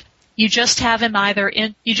out, you just have him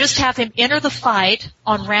enter the fight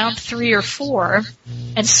on round 3 or 4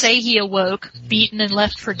 and say he awoke, beaten and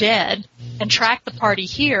left for dead, and track the party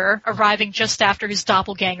here, arriving just after his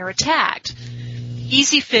doppelganger attacked.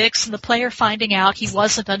 Easy fix, and the player finding out he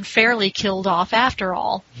wasn't unfairly killed off after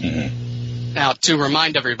all. Mm-hmm. Now, to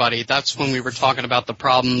remind everybody, that's when we were talking about the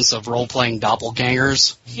problems of role-playing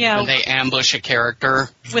doppelgangers. Yeah. When they ambush a character.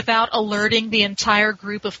 Without alerting the entire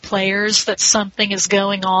group of players that something is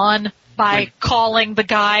going on by calling the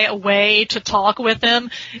guy away to talk with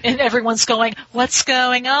him, and everyone's going, what's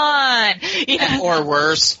going on? Or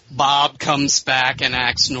worse, Bob comes back and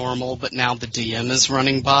acts normal, but now the DM is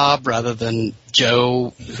running Bob rather than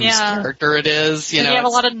Joe, whose character it is. You have a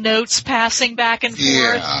lot of notes passing back and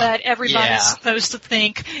forth that everybody's supposed to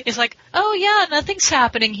think is like, oh yeah, nothing's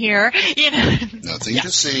happening here. Nothing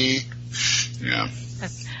to see. Yeah.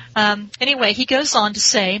 Anyway, he goes on to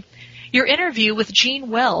say, your interview with Gene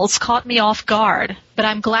Wells caught me off guard, but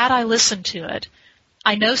I'm glad I listened to it.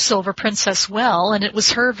 I know Silver Princess well, and it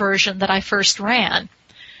was her version that I first ran.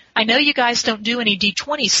 I know you guys don't do any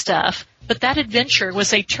D20 stuff, but that adventure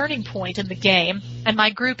was a turning point in the game, and my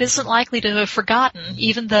group isn't likely to have forgotten,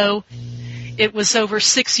 even though it was over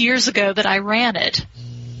 6 years ago that I ran it.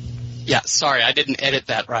 Yeah, sorry, I didn't edit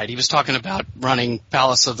that right. He was talking about running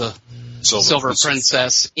Palace of the Silver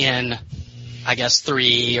Princess in, I guess,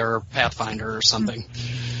 3 or Pathfinder or something.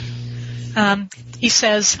 He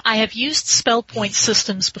says, I have used spell point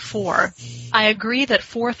systems before. I agree that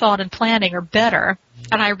forethought and planning are better,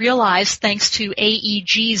 and I realize, thanks to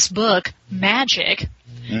AEG's book, Magic,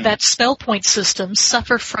 that spell point systems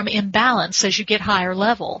suffer from imbalance as you get higher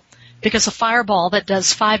level, because a fireball that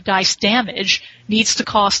does 5 dice damage needs to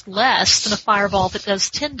cost less than a fireball that does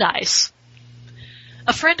 10 dice.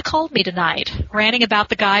 A friend called me tonight, ranting about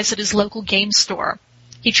the guys at his local game store.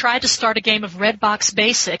 He tried to start a game of Redbox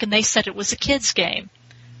Basic, and they said it was a kid's game.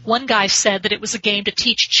 One guy said that it was a game to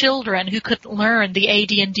teach children who couldn't learn the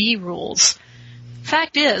AD&D rules.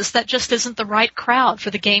 Fact is, that just isn't the right crowd for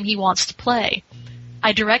the game he wants to play.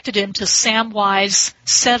 I directed him to Samwise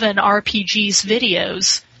 7 RPG's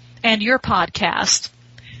videos and your podcast.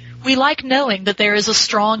 We like knowing that there is a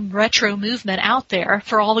strong retro movement out there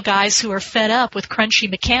for all the guys who are fed up with crunchy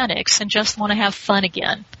mechanics and just want to have fun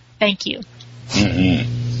again. Thank you.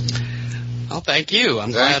 Well, thank you.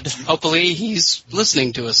 I'm glad. Hopefully he's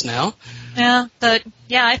listening to us now. Yeah, but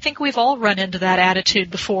I think we've all run into that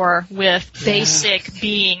attitude before, with Basic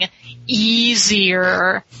being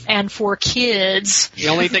easier and for kids. The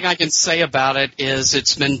only thing I can say about it is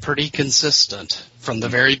it's been pretty consistent from the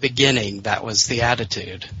very beginning. That was the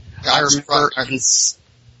attitude. I remember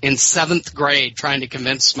in 7th grade trying to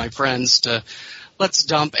convince my friends to let's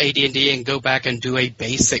dump AD&D and go back and do a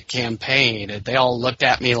Basic campaign. And they all looked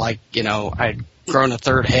at me like, I'd grown a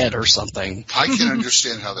third head or something. I can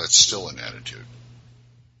understand how that's still an attitude.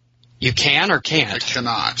 You can or can't? I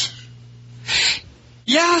cannot.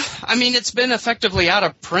 Yeah, I mean, it's been effectively out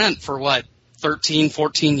of print for, 13,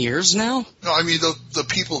 14 years now? No, I mean, the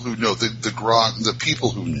people who know, the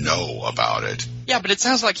people who know about it. Yeah, but it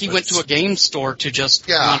sounds like he went to a game store to just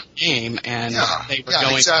run a game, and they were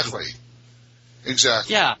going exactly.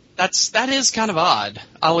 Exactly. Yeah, that is kind of odd.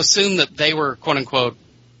 I'll assume that they were, quote unquote,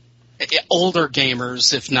 older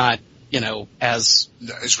gamers, if not, as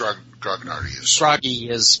groggy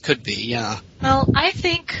as could be. Yeah. Well, I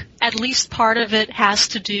think at least part of it has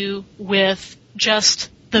to do with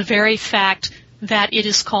just the very fact that it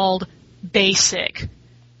is called Basic,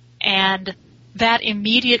 and that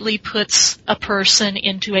immediately puts a person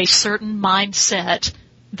into a certain mindset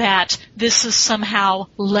that this is somehow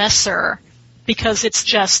lesser because it's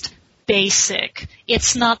just Basic.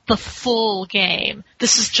 It's not the full game.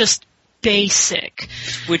 This is just Basic.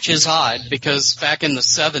 Which is odd, because back in the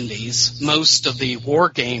 70s, most of the war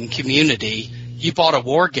game community, you bought a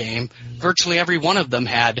war game, virtually every one of them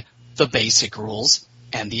had the basic rules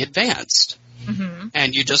and the advanced. Mm-hmm.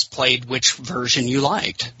 And you just played which version you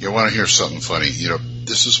liked. You want to hear something funny?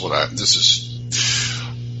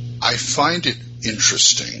 I find it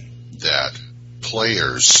interesting that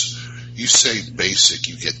players, you say Basic,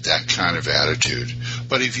 you get that kind of attitude.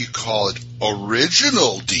 But if you call it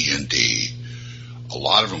original D&D, a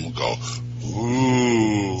lot of them will go,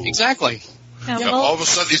 ooh. Exactly. All of a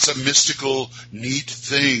sudden it's a mystical, neat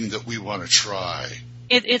thing that we want to try.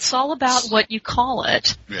 It's all about what you call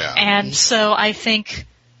it. Yeah. And so I think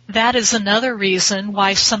that is another reason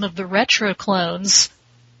why some of the retro clones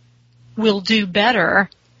will do better,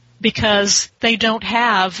 because they don't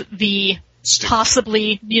have the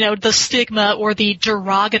possibly, the stigma or the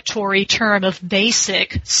derogatory term of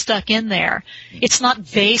Basic stuck in there. It's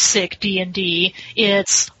not Basic D&D,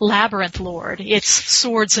 it's Labyrinth Lord, it's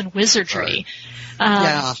Swords and Wizardry. Right.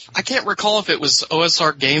 Yeah, I can't recall if it was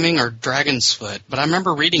OSR Gaming or Dragon's Foot, but I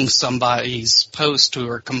remember reading somebody's post who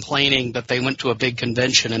were complaining that they went to a big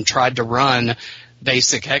convention and tried to run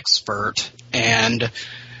Basic Expert, and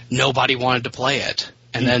nobody wanted to play it.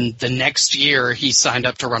 And then the next year, he signed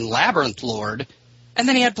up to run Labyrinth Lord, and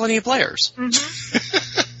then he had plenty of players.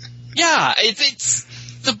 Mm-hmm. Yeah, it's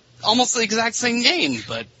almost the exact same game,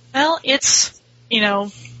 but... Well, it's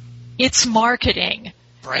marketing.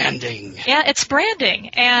 Branding. Yeah, it's branding.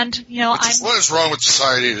 And, what is wrong with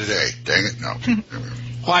society today? Dang it, no.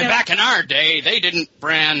 Why, back in our day, they didn't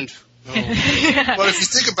brand... But if you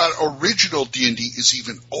think about it, original D&D is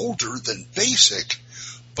even older than Basic,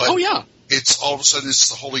 but... Oh, yeah. It's all of a sudden it's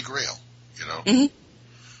the Holy Grail, Mm-hmm.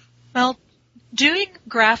 Well, doing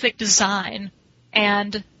graphic design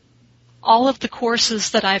and all of the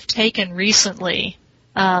courses that I've taken recently,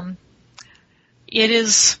 it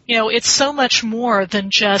is, it's so much more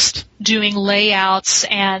than just doing layouts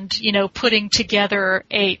and, putting together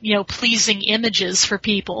pleasing images for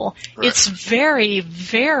people. Right. It's very,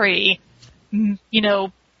 very,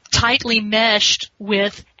 tightly meshed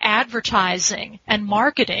with advertising and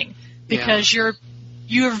marketing. Because you're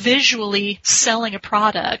visually selling a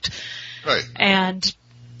product, right? And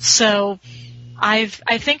so I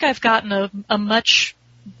think I've gotten a much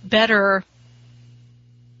better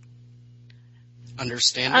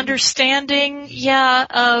Understanding?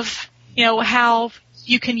 Of, how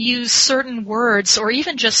you can use certain words or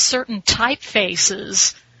even just certain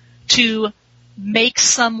typefaces to make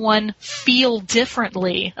someone feel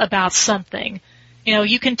differently about something.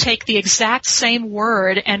 You can take the exact same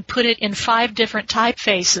word and put it in 5 different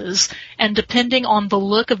typefaces, and depending on the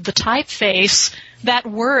look of the typeface, that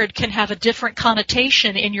word can have a different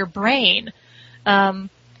connotation in your brain.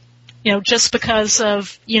 Just because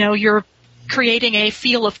of, you're creating a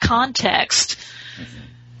feel of context.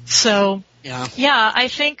 So, I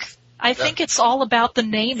think it's all about the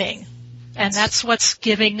naming. And that's what's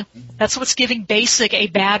giving BASIC a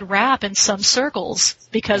bad rap in some circles,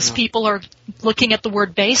 because people are looking at the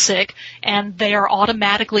word basic and they are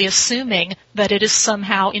automatically assuming that it is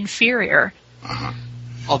somehow inferior.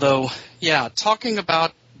 Although, talking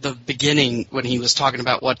about the beginning when he was talking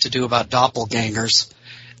about what to do about doppelgangers,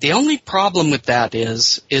 the only problem with that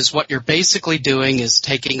is what you're basically doing is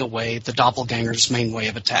taking away the doppelganger's main way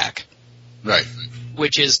of attack. Right.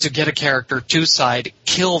 Which is to get a character to side,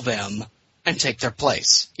 kill them, and take their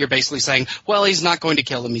place. You're basically saying, well, he's not going to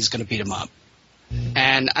kill them, he's going to beat him up.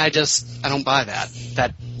 And I don't buy that.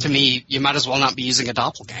 That, to me, you might as well not be using a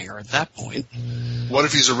doppelganger at that point. What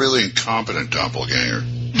if he's a really incompetent doppelganger?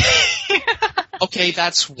 Okay,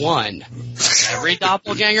 that's one. Every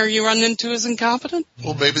doppelganger you run into is incompetent?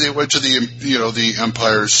 Well, maybe they went to the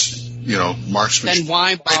Empire's, marksmanship.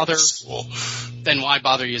 Then why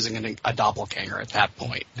bother using a doppelganger at that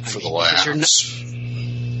point? For the laughs.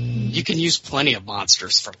 You can use plenty of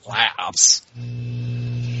monsters for laughs.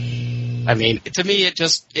 I mean, to me,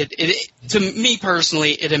 to me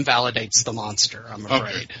personally, it invalidates the monster, I'm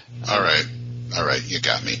afraid. Okay. All right, you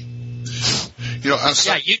got me.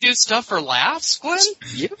 You do stuff for laughs, Glenn?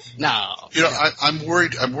 No. I'm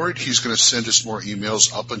worried he's going to send us more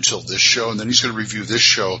emails up until this show, and then he's going to review this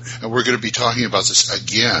show, and we're going to be talking about this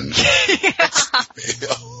again.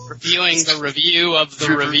 Reviewing the review of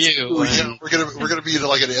the review. We're going to be in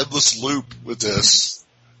like an endless loop with this.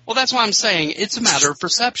 Well, that's why I'm saying it's a matter of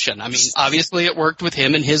perception. I mean, obviously it worked with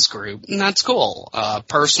him and his group, and that's cool.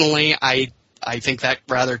 Personally, I think that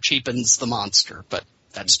rather cheapens the monster, but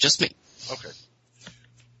that's just me. Okay.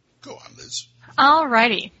 Go on, Liz. All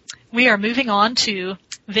righty. We are moving on to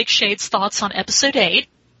Vic Shade's thoughts on Episode 8.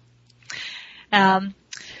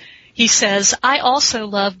 He says, I also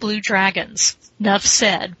love Blue Dragons. Nuff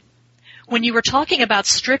said. When you were talking about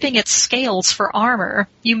stripping its scales for armor,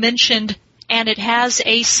 you mentioned, and it has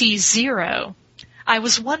AC 0. I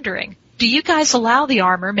was wondering, do you guys allow the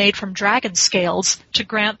armor made from dragon scales to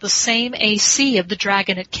grant the same AC of the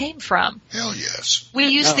dragon it came from? Hell yes. We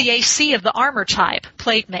use the AC of the armor type,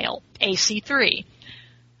 plate mail, AC 3.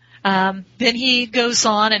 Then he goes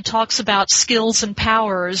on and talks about skills and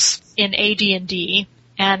powers in AD&D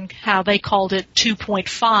and how they called it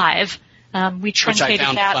 2.5. We truncated Which I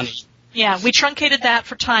found that. funny. Yeah, we truncated that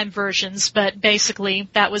for time versions, but basically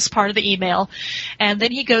that was part of the email. And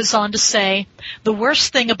then he goes on to say, the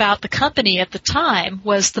worst thing about the company at the time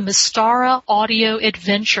was the Mystara Audio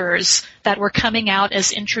Adventures that were coming out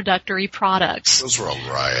as introductory products. Those were a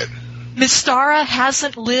riot. Mystara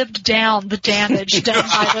hasn't lived down the damage done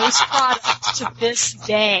by those products to this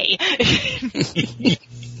day.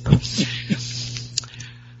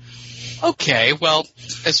 Okay, well,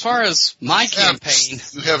 as far as my campaign...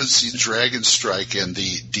 You haven't seen Dragon Strike and the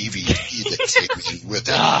DVD that came in with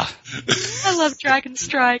it. I love Dragon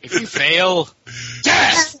Strike. If you fail,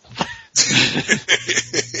 death!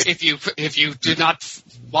 if you do not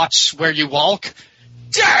watch where you walk,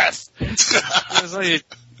 death! It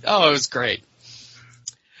was great.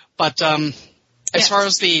 But as far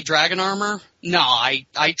as the dragon armor, no, I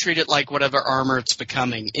treat it like whatever armor it's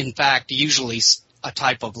becoming. In fact, usually a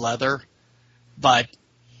type of leather. But,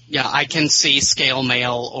 yeah, I can see scale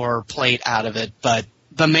mail or plate out of it, but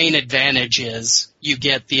the main advantage is you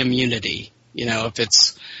get the immunity. If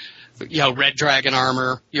it's, red dragon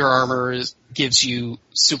armor, your armor gives you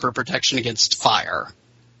super protection against fire.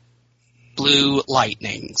 Blue,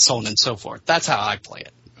 lightning, so on and so forth. That's how I play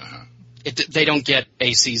it. Uh-huh. They don't get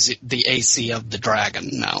the AC of the dragon,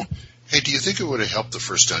 no. Hey, do you think it would have helped the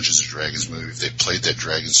first Dungeons & Dragons movie if they played that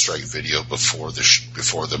Dragon Strike video before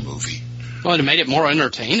the movie? Well, it made it more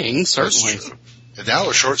entertaining, certainly. And now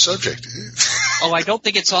a short subject. I don't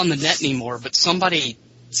think it's on the net anymore, but somebody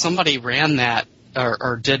ran that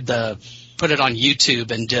or put it on YouTube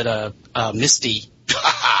and did a Misty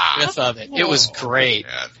riff of it. It was great.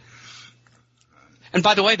 Man. And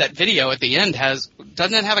by the way, that video at the end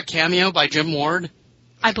doesn't it have a cameo by Jim Ward?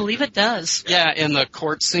 I believe it does. Yeah, in the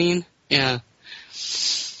court scene. Yeah.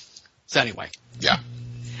 So anyway. Yeah.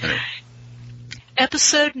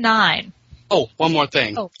 Episode 9. Oh, one more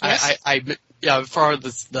thing. Oh, yes? For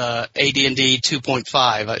the AD&D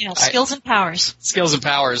 2.5. Skills and powers. Skills and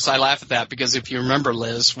powers. I laugh at that because if you remember,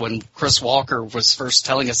 Liz, when Chris Walker was first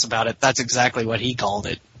telling us about it, that's exactly what he called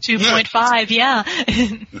it. 2.5, yeah.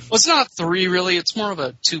 Well, it's not 3 really. It's more of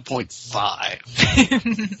a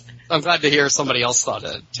 2.5. I'm glad to hear somebody else thought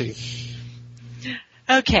it too.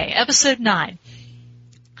 Okay, episode 9.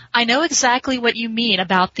 I know exactly what you mean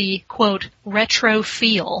about the, quote, retro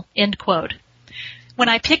feel, end quote. When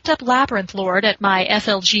I picked up Labyrinth Lord at my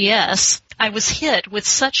FLGS, I was hit with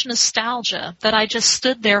such nostalgia that I just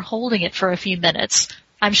stood there holding it for a few minutes.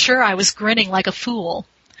 I'm sure I was grinning like a fool.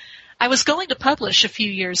 I was going to publish a few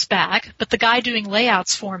years back, but the guy doing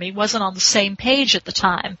layouts for me wasn't on the same page at the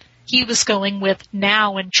time. He was going with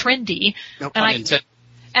now and trendy, and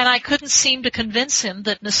I couldn't seem to convince him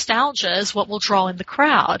that nostalgia is what will draw in the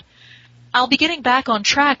crowd. I'll be getting back on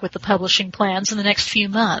track with the publishing plans in the next few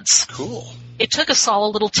months. Cool. It took us all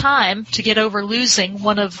a little time to get over losing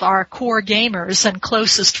one of our core gamers and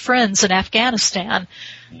closest friends in Afghanistan,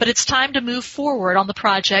 but it's time to move forward on the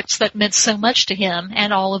projects that meant so much to him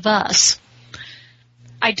and all of us.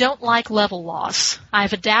 I don't like level loss.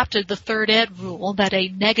 I've adapted the third ed rule that a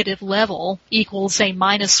negative level equals a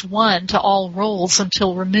 -1 to all rolls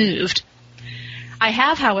until removed. I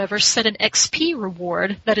have, however, set an XP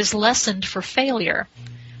reward that is lessened for failure.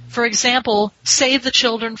 For example, save the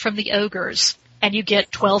children from the ogres, and you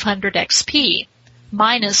get 1,200 XP,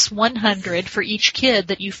 minus 100 for each kid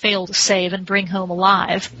that you fail to save and bring home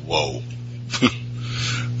alive. Whoa.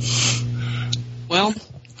 Well,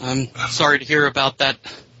 I'm sorry to hear about that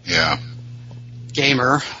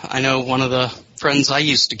gamer. I know one of the friends I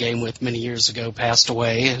used to game with many years ago passed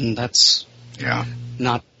away, and that's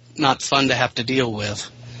not fun to have to deal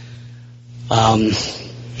with.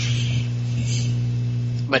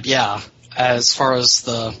 But yeah, as far as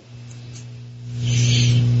the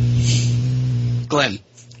Glenn.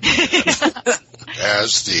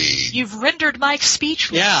 You've rendered Mike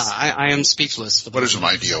speechless. Yeah, I am speechless. What is it,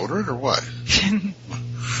 my deodorant or what?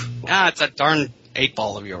 It's that darn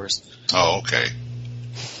 8-ball of yours. Oh, okay.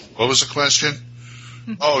 What was the question?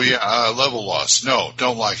 Oh, yeah, level loss. No,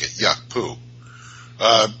 don't like it. Yuck, poo.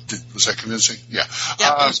 Was that convincing? Yeah.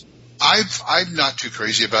 I'm not too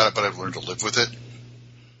crazy about it, but I've learned to live with it.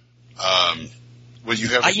 When you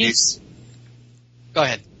have Go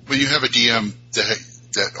ahead. When you have a DM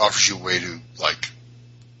that offers you a way to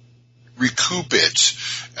recoup it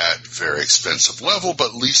at very expensive level, but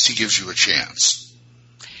at least he gives you a chance.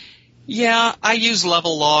 Yeah, I use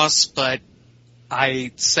level loss, but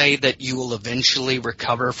I say that you will eventually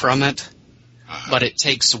recover from it, but it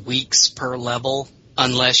takes weeks per level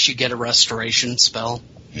unless you get a restoration spell.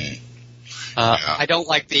 I don't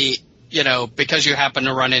like because you happen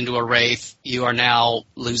to run into a wraith, you are now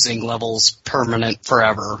losing levels permanent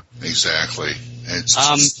forever. Exactly.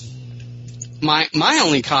 My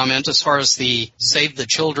only comment as far as the save the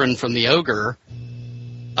children from the ogre,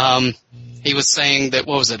 he was saying that,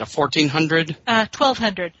 what was it, a 1,400?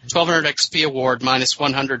 1,200. 1,200 XP award minus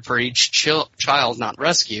 100 for each child not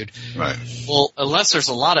rescued. Right. Well, unless there's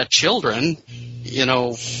a lot of children,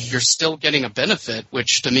 you're still getting a benefit,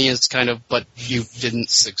 which to me is kind of, but you didn't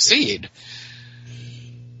succeed.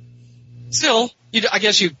 Still, I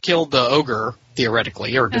guess you killed the ogre,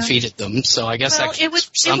 theoretically, or defeated them, so I guess that it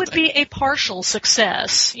would be a partial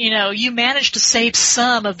success. You managed to save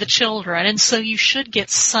some of the children, and so you should get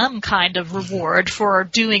some kind of reward for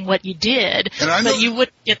doing what you did, but you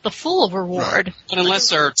wouldn't get the full reward. Right. But unless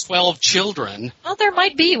there are 12 children. Well, there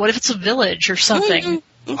might be. What if it's a village or something?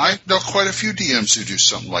 I know quite a few DMs who do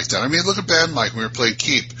something like that. I mean, look at Bad Mike when we were playing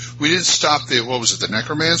Keep. We didn't stop the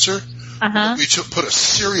Necromancer? We put a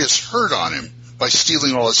serious hurt on him by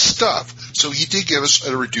stealing all his stuff. So he did give us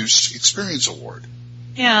a reduced experience award.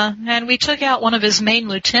 Yeah, and we took out one of his main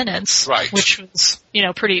lieutenants, right, which was,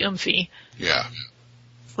 pretty oomphy. Yeah.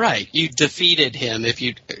 Right. You defeated him if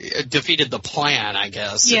you defeated the plan, I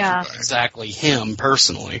guess. Yeah. Exactly him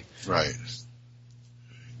personally. Right.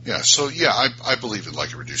 Yeah, so I believe in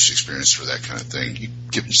a reduced experience for that kind of thing. You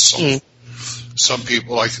give them some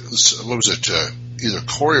people, what was it, either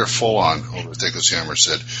Corey or Full On over at Thickest Hammer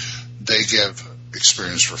said they give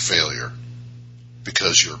experience for failure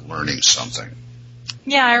because you're learning something.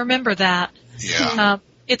 Yeah, I remember that. Yeah.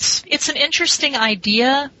 It's an interesting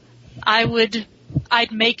idea.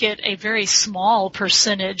 I'd make it a very small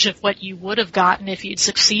percentage of what you would have gotten if you'd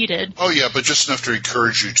succeeded. Oh, yeah, but just enough to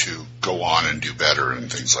encourage you to go on and do better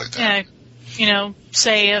and things like that. Yeah,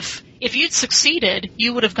 say if you'd succeeded,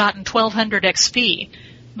 you would have gotten 1,200 XP,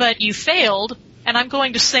 but you failed, and I'm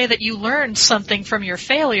going to say that you learned something from your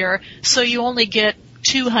failure, so you only get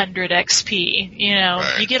 200 XP. You know,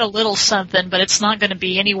 Right. you get a little something, but it's not going to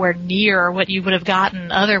be anywhere near what you would have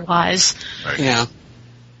gotten otherwise. Right. Yeah.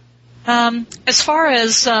 As far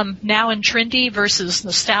as now and trendy versus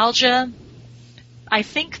nostalgia, I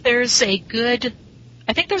think there's a good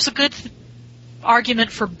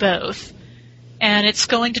argument for both, and it's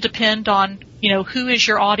going to depend on, you know, who is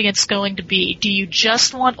your audience going to be. Do you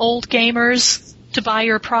just want old gamers to buy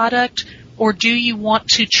your product, or do you want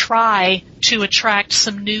to try to attract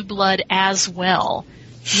some new blood as well?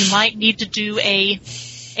 You might need to do a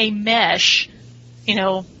mesh, you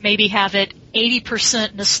know, maybe have it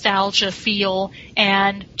 80% nostalgia feel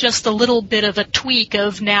and just a little bit of a tweak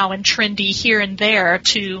of now and trendy here and there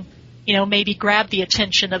to, you know, maybe grab the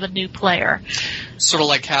attention of a new player. Sort of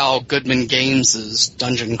like how Goodman Games is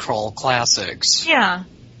Dungeon Crawl Classics. Yeah.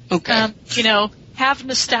 Okay. You know, have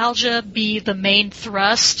nostalgia be the main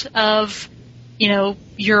thrust of, you know,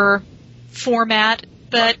 your format,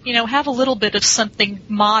 but, you know, have a little bit of something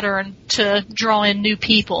modern to draw in new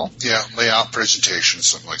people. Yeah, layout, presentation,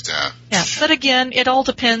 something like that. Yeah, but again, it all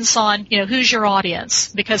depends on, you know, who's your audience.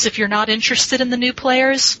 Because if you're not interested in the new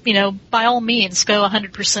players, you know, by all means, go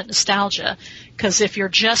 100% nostalgia. Because if you're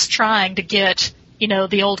just trying to get, you know,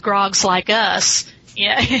 the old grogs like us,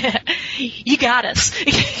 yeah, you got us.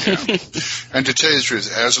 Yeah. And to tell you the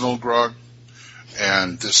truth, as an old grog,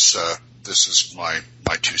 and this is my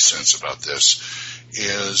 2 cents about this,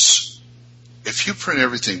 is if you print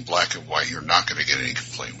everything black and white, you're not going to get any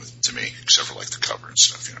complaint to me, except for like the cover and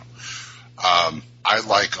stuff, you know. I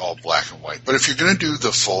like all black and white, but if you're going to do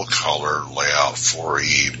the full color layout,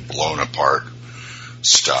 4E, blown apart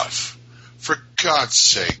stuff, for God's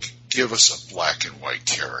sake, give us a black and white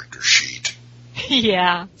character sheet.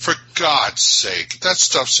 Yeah. For God's sake, that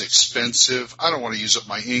stuff's expensive. I don't want to use up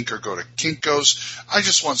my ink or go to Kinko's. I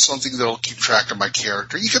just want something that'll keep track of my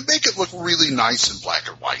character. You can make it look really nice in black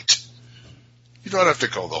and white. You don't have to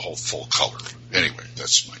go the whole full color. Anyway,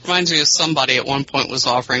 that's my... Reminds me of somebody at one point was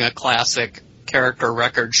offering a classic character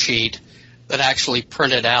record sheet that actually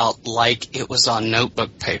printed out like it was on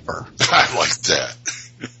notebook paper. I like that.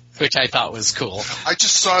 Which I thought was cool. I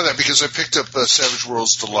just saw that because I picked up Savage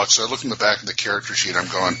Worlds Deluxe. I look in the back of the character sheet. I'm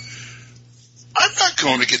going, I'm not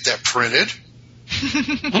going to get that printed.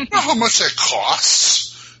 I don't know how much that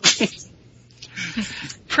costs.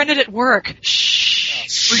 Printed at work.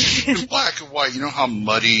 Shh. In black and white, you know how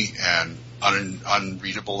muddy and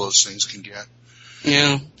unreadable those things can get?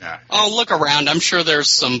 Yeah. Yeah. Oh, look around. I'm sure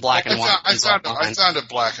there's some black and white. I found a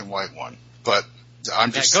black and white one, but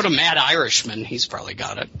I'm just... go to Mad Irishman. He's probably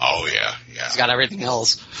got it. Oh, yeah. He's got everything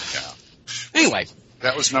else. Yeah. Anyway.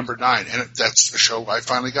 That was number 9, and that's a show I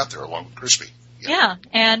finally got there along with Crispy. Yeah,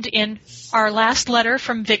 and in our last letter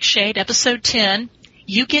from Vic Shade, episode 10,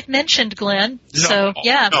 you get mentioned, Glenn. You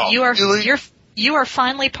are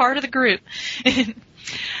finally part of the group.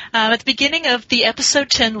 At the beginning of the episode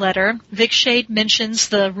 10 letter, Vic Shade mentions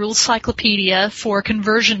the Rules Cyclopedia for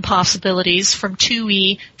conversion possibilities from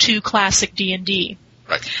 2E to Classic D&D.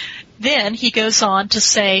 Right. Then he goes on to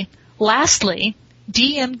say, lastly,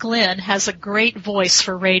 DM Glenn has a great voice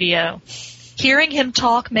for radio. Hearing him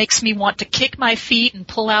talk makes me want to kick my feet and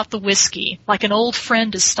pull out the whiskey, like an old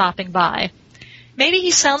friend is stopping by. Maybe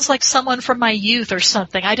he sounds like someone from my youth or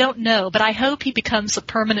something, I don't know, but I hope he becomes a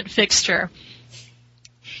permanent fixture.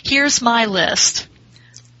 Here's my list.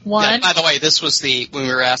 1. Yeah, by the way, this was when we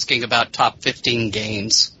were asking about top 15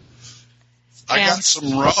 games. I got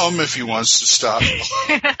some rum if he wants to stop.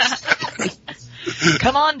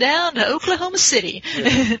 Come on down to Oklahoma City.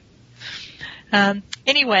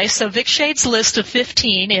 Anyway, so Vic Shade's list of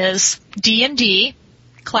 15 is D&D,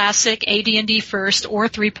 Classic, AD&D First, or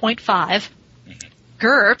 3.5,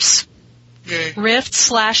 GURPS, Yay.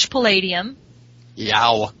 Rift/Palladium,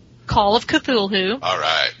 Yow. Call of Cthulhu, All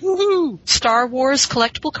right. Woohoo! Star Wars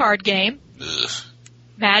collectible card game, Ugh.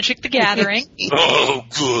 Magic the Gathering, Oh,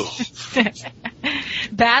 good.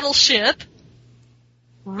 Battleship,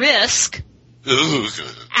 Risk, Ugh.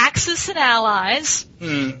 Axis and Allies,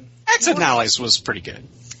 Exit and Allies was pretty good.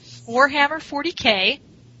 Warhammer 40K,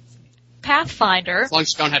 Pathfinder, As long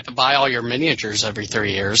as you don't have to buy all your miniatures every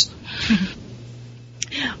 3 years.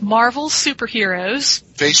 Marvel Superheroes,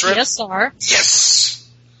 Face rip? CSR, Yes.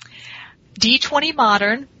 D20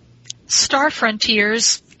 Modern, Star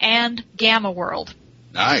Frontiers, and Gamma World.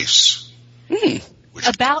 Nice.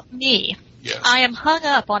 About me. Yes. I am hung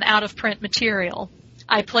up on out-of-print material.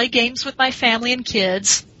 I play games with my family and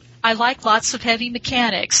kids. I like lots of heavy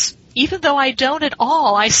mechanics. Even though I don't at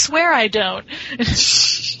all, I swear I don't.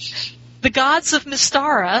 The gods of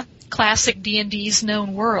Mystara, classic D&D's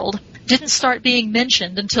known world, didn't start being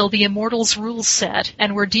mentioned until the Immortals rule set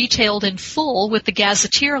and were detailed in full with the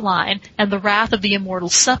Gazetteer line and the Wrath of the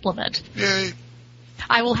Immortals supplement. Yay.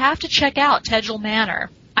 I will have to check out Tegel Manor.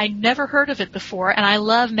 I never heard of it before, and I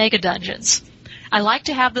love Mega Dungeons. I like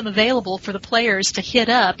to have them available for the players to hit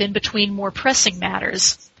up in between more pressing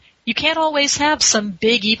matters. You can't always have some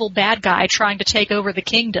big evil bad guy trying to take over the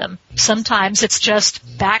kingdom. Sometimes it's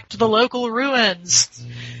just back to the local ruins.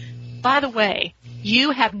 By the way,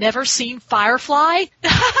 you have never seen Firefly?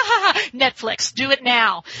 Netflix, do it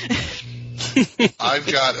now. I've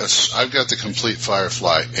got the complete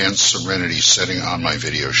Firefly and Serenity sitting on my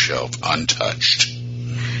video shelf, untouched.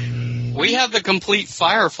 We have the complete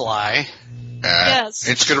Firefly. Yes.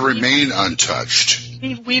 It's going to remain untouched.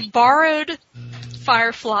 We borrowed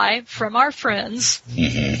Firefly from our friends.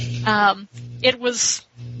 Mm-hmm.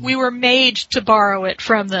 We were made to borrow it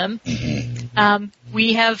from them. Mm-hmm.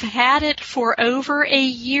 We have had it for over a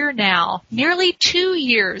year now, nearly 2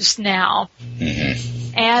 years now.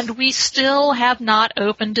 Mm-hmm. And we still have not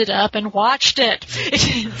opened it up and watched it.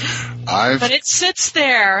 But it sits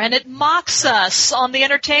there and it mocks us on the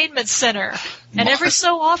entertainment center. And every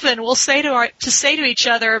so often we'll say to each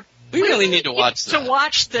other, we really need to watch that. To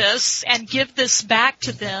watch this and give this back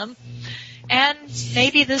to them. And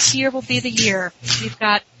maybe this year will be the year. We've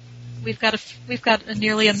got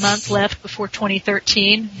nearly a month left before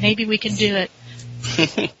 2013. Maybe we can do it.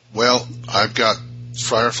 Well, I've got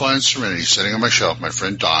Firefly and Serenity sitting on my shelf. My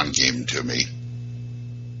friend Don gave them to me.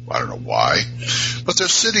 I don't know why. But they're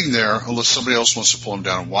sitting there unless somebody else wants to pull them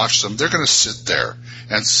down and watch them. They're going to sit there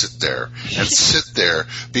and sit there and sit there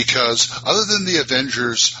because other than the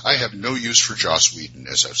Avengers, I have no use for Joss Whedon,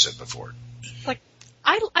 as I've said before. Like,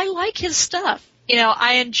 I like his stuff. You know,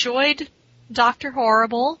 I enjoyed Dr.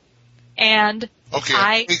 Horrible, and okay,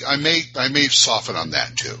 I may soften on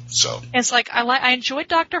that too. So it's like I enjoyed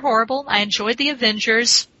Dr. Horrible. I enjoyed the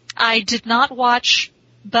Avengers. I did not watch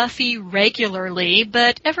Buffy regularly,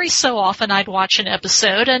 but every so often I'd watch an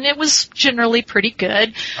episode, and it was generally pretty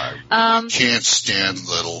good. I can't stand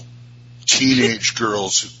little teenage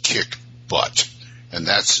girls who kick butt, and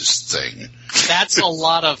that's his thing. That's a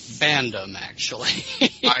lot of fandom, actually.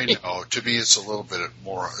 I know. To me, it's a little bit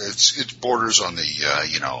more. It borders on the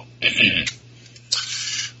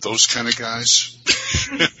those kind of guys.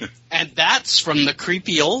 And that's from the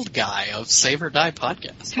creepy old guy of Save or Die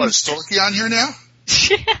podcast. What, is Storky on here now?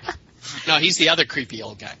 No, he's the other creepy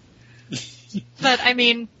old guy. But, I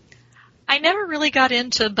mean, I never really got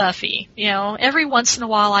into Buffy. You know, every once in a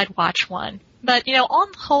while I'd watch one. But, you know,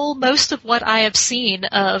 on the whole, most of what I have seen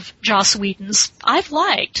of Joss Whedon's, I've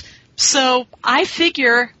liked. So I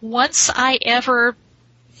figure once I ever,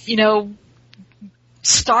 you know,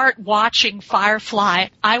 start watching Firefly,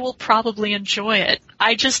 I will probably enjoy it.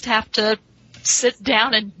 I just have to sit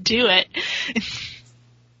down and do it.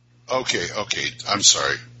 Okay. I'm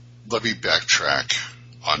sorry. Let me backtrack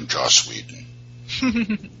on Joss Whedon.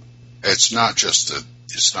 It's not just the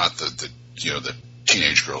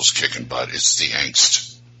teenage girls kicking butt. It's the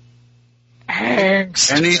angst.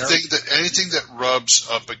 Anything that rubs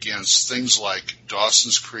up against things like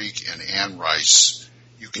Dawson's Creek and Anne Rice,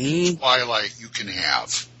 you can Twilight, you can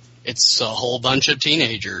have. It's a whole bunch of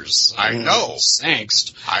teenagers. I know. It's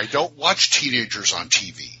angst. I don't watch teenagers on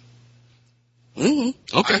TV.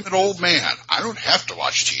 Okay. I'm an old man. I don't have to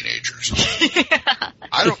watch teenagers.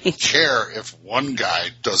 I don't care if one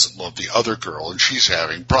guy doesn't love the other girl and she's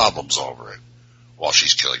having problems over it while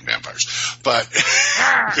she's killing vampires. But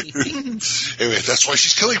anyway, that's why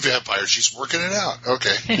she's killing vampires. She's working it out.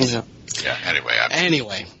 Okay. Yeah.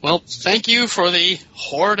 Anyway. Well, thank you for the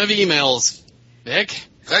horde of emails, Vic.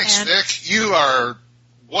 Thanks, Vic. You are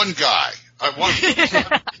one guy.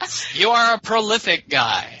 You are a prolific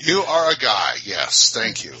guy. You are a guy, yes.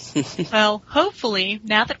 Thank you. Well, hopefully,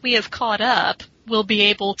 now that we have caught up, we'll be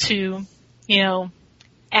able to, you know,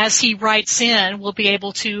 as he writes in, we'll be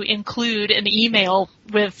able to include an email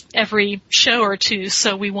with every show or two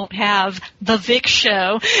so we won't have the Vic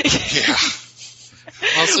show. Yeah.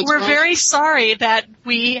 Well, we're very sorry that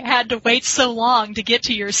we had to wait so long to get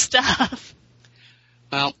to your stuff.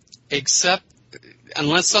 Well, except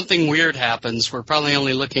unless something weird happens, we're probably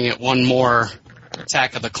only looking at one more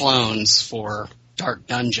Attack of the Clones for Dark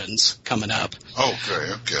Dungeons coming up. Oh,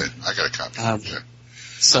 good. I got a copy.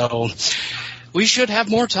 So we should have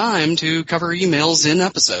more time to cover emails in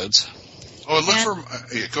episodes. Oh, and look for...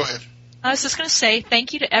 go ahead. I was just going to say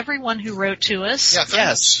thank you to everyone who wrote to us. Yeah,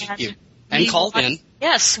 thanks. And called in.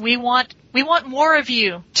 Yes, we want more of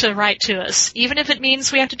you to write to us, even if it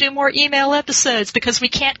means we have to do more email episodes because we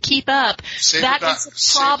can't keep up. That is a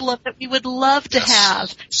problem that we would love to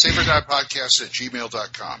have.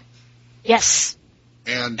 SaberDiePodcast@gmail.com. Yes.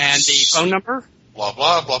 And the phone number? Blah,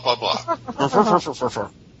 blah, blah, blah, blah.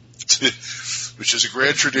 Which is a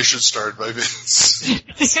grand tradition started by Vince.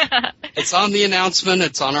 It's on the announcement.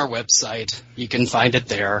 It's on our website. You can find it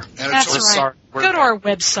there. And That's right. Go to our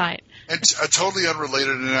website. And a totally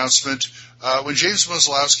unrelated announcement. When James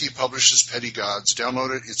Maslowski publishes Petty Gods,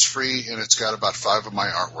 download it. It's free, and it's got about 5 of my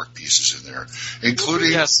artwork pieces in there,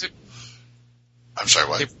 including... Yes. I'm sorry,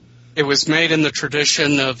 what? It was made in the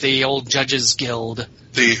tradition of the old Judges Guild.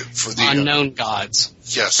 For the Unknown Gods.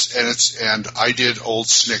 Yes, and I did Old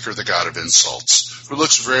Snicker, the God of Insults, who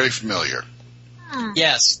looks very familiar.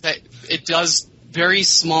 Yes, it does very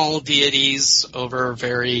small deities over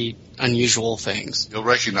very unusual things. You'll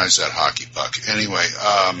recognize that hockey puck. Anyway,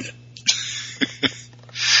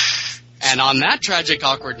 and on that tragic,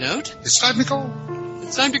 awkward note... It's time to go.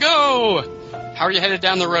 It's time to go! How are you headed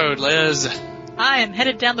down the road, Liz? I am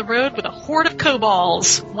headed down the road with a horde of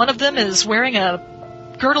kobolds. One of them is wearing a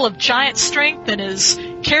girdle of giant strength and is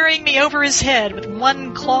carrying me over his head with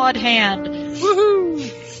one clawed hand.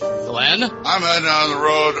 Woohoo! Glenn? I'm heading on the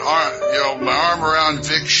road, my arm around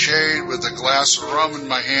Vic Shade with a glass of rum in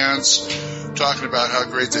my hands, talking about how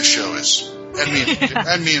great this show is. And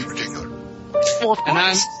me in particular. Well,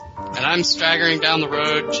 and I'm staggering down the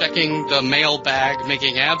road, checking the mailbag,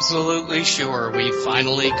 making absolutely sure we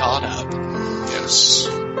finally caught up. Yes.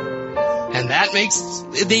 And that makes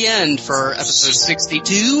the end for episode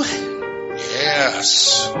 62.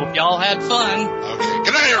 Yes. Hope y'all had fun. Okay.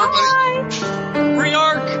 Good night, everybody. Bye.